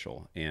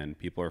beneficial? And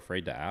people are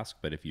afraid to ask,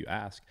 but if you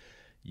ask,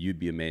 you'd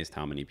be amazed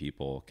how many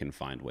people can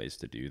find ways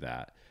to do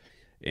that.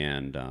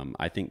 And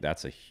I think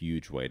that's a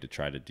huge way to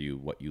try to do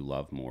what you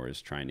love more,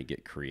 is trying to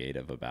get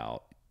creative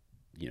about,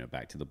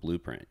 back to the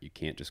blueprint. You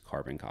can't just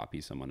carbon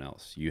copy someone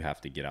else. You have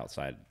to get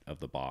outside of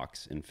the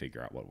box and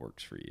figure out what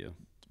works for you.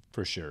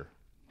 For sure.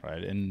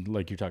 Right. And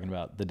like you're talking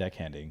about the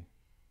deckhanding.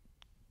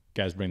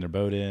 Guys bring their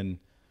boat in,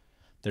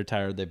 they're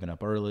tired, they've been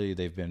up early,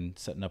 they've been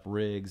setting up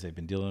rigs, they've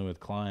been dealing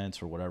with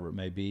clients or whatever it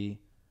may be.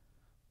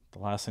 The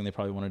last thing they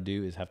probably want to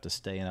do is have to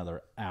stay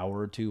another hour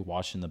or 2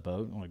 washing the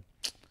boat. Like,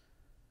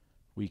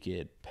 we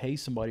could pay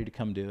somebody to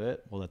come do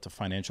it. Well, that's a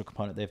financial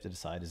component. They have to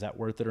decide, is that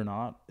worth it or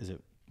not? Is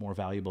it more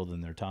valuable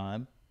than their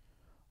time?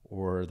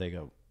 Or they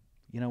go,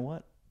 you know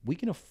what? We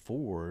can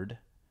afford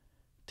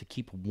to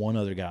keep one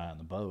other guy on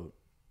the boat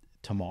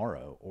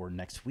tomorrow or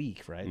next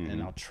week, right?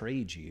 And I'll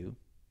trade you.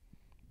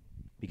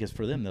 Because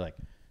for them, they're like,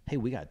 hey,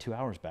 we got 2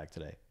 hours back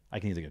today. I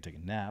can either go take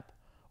a nap,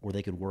 or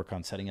they could work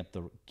on setting up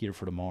the gear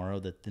for tomorrow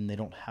that then they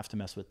don't have to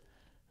mess with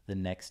the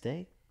next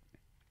day.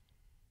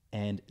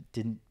 And it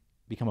didn't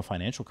become a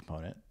financial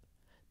component.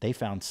 They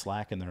found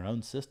slack in their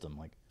own system.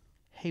 Like,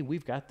 hey,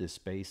 we've got this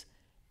space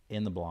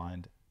in the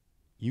blind.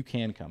 You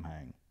can come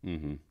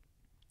hang.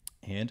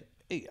 And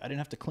hey, I didn't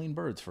have to clean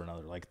birds for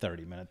another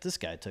 30 minutes. This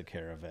guy took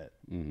care of it.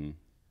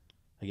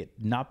 Like,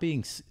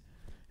 it's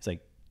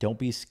like, don't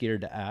be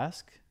scared to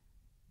ask,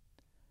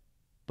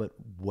 but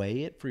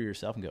weigh it for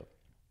yourself and go,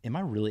 am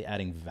I really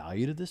adding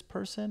value to this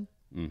person?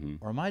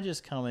 Or am I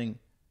just coming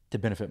to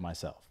benefit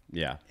myself?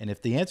 Yeah. And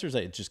if the answer is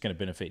that it's just going to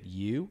benefit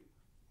you,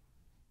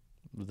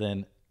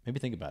 then maybe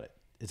think about it.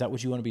 Is that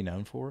what you want to be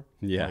known for?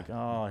 Yeah. Like,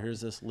 oh,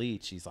 here's this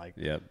leech. He's like,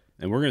 yep.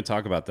 And we're going to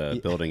talk about the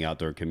building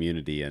outdoor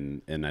community,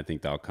 and I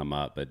think that'll come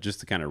up. But just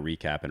to kind of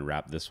recap and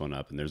wrap this one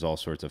up, and there's all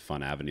sorts of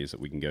fun avenues that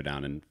we can go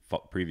down in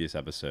previous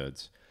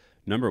episodes.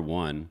 Number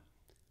one,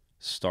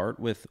 start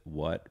with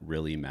what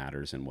really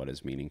matters and what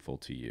is meaningful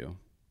to you.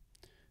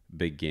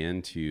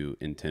 Begin to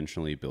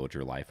intentionally build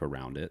your life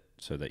around it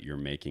so that you're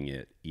making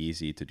it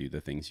easy to do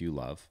the things you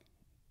love,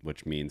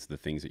 which means the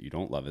things that you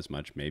don't love as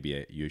much,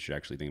 maybe you should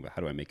actually think about,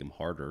 how do I make them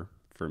harder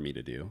for me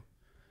to do?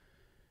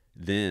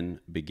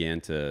 Then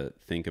begin to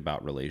think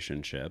about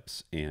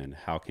relationships and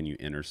how can you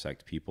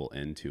intersect people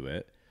into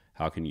it?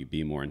 How can you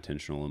be more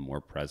intentional and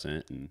more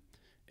present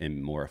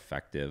and more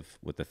effective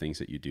with the things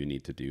that you do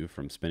need to do,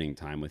 from spending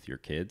time with your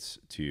kids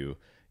to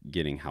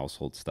getting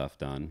household stuff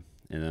done.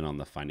 And then on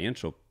the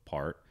financial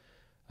part,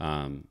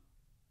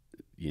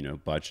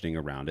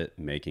 budgeting around it,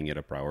 making it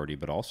a priority,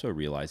 but also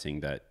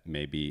realizing that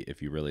maybe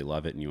if you really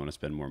love it and you want to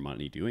spend more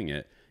money doing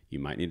it, you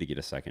might need to get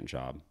a second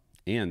job,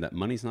 and that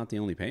money's not the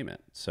only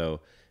payment.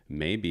 So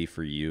maybe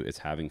for you, it's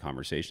having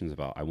conversations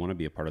about, I want to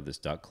be a part of this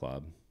duck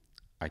club.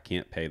 I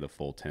can't pay the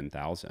full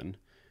 10,000.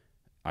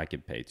 I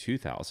could pay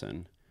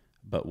 2,000,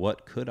 but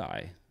what could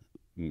I,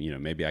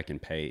 maybe I can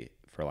pay,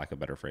 for lack of a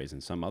better phrase,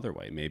 in some other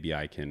way. Maybe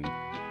I can,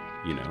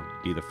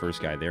 be the first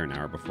guy there an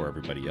hour before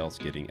everybody else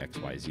getting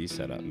XYZ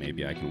set up.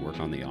 Maybe I can work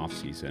on the off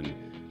season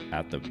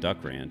at the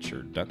duck ranch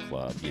or duck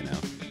club,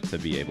 to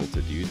be able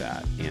to do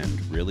that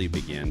and really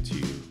begin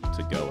to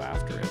go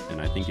after it. And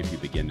I think if you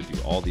begin to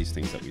do all these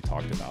things that we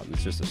talked about, and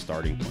it's just a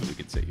starting point, we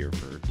could sit here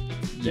for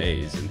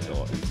days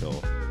until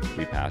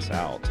we pass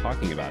out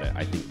talking about it.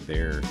 I think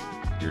there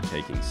you're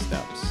taking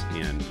steps.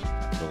 And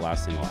the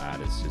last thing I'll add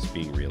is just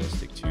being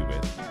realistic too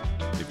with,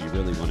 if you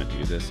really want to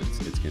do this, it's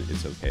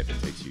okay if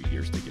it takes you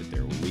years to get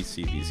there. When we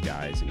see these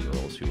guys and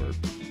girls who are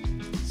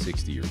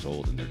 60 years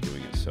old and they're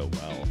doing it so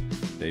well,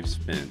 they've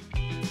spent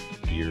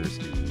years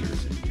and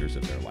years and years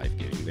of their life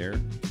getting there.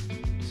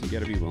 So you got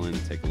to be willing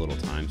to take a little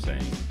time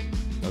saying,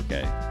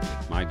 okay,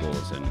 my goal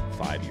is in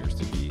 5 years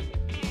to be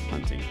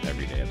hunting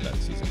every day of that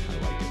season. How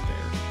do I get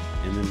there?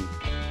 And then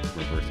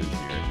reverse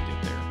engineer it and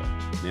get there.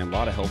 But man, a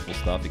lot of helpful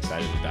stuff.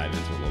 Excited to dive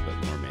into a little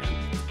bit more,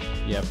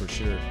 man. Yeah, for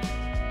sure.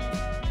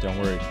 Don't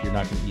worry, you're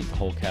not going to eat the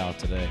whole cow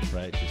today,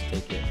 right? Just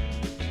take it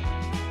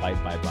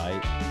bite by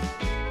bite.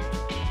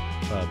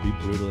 Be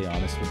brutally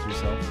honest with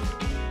yourself.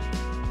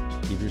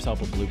 Give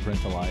yourself a blueprint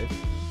to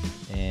life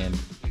and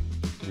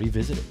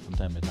revisit it from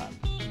time to time.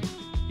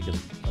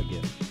 Because,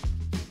 again,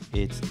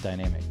 it's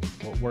dynamic.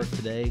 What worked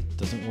today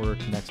doesn't work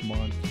next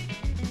month.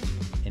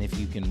 And if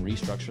you can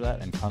restructure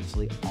that and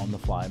constantly on the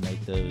fly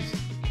make those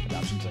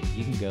adoptions, like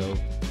you can go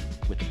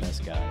with the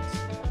best guys.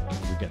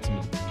 We've got some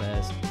of the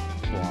best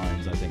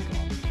blinds, I think,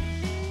 on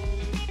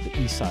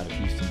the east side of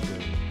Houston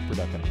for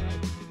duck hunting,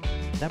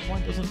 right? That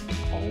blind doesn't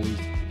always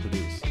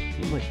produce.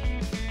 Like,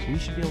 we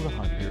should be able to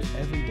hunt here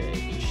every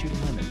day and shoot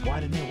a limit. Why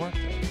didn't it work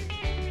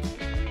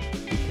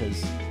though?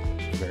 Because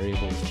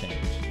variables change.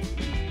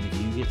 And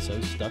if you get so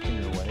stuck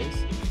in your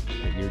ways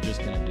that you're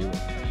just going to do it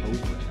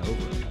over and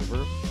over and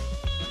over,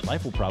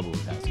 life will probably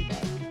pass you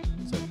by.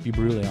 So be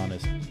brutally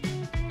honest,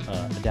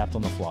 adapt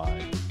on the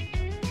fly,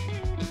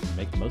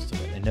 make the most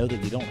of it, and know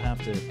that you don't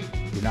have to,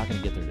 you're not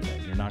going to get there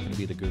today. You're not going to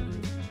be the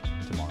guru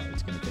tomorrow.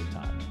 It's going to take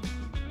time.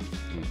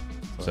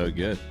 So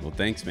good. Well,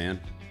 thanks, man.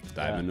 Let's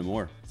dive into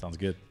more. Sounds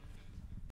good.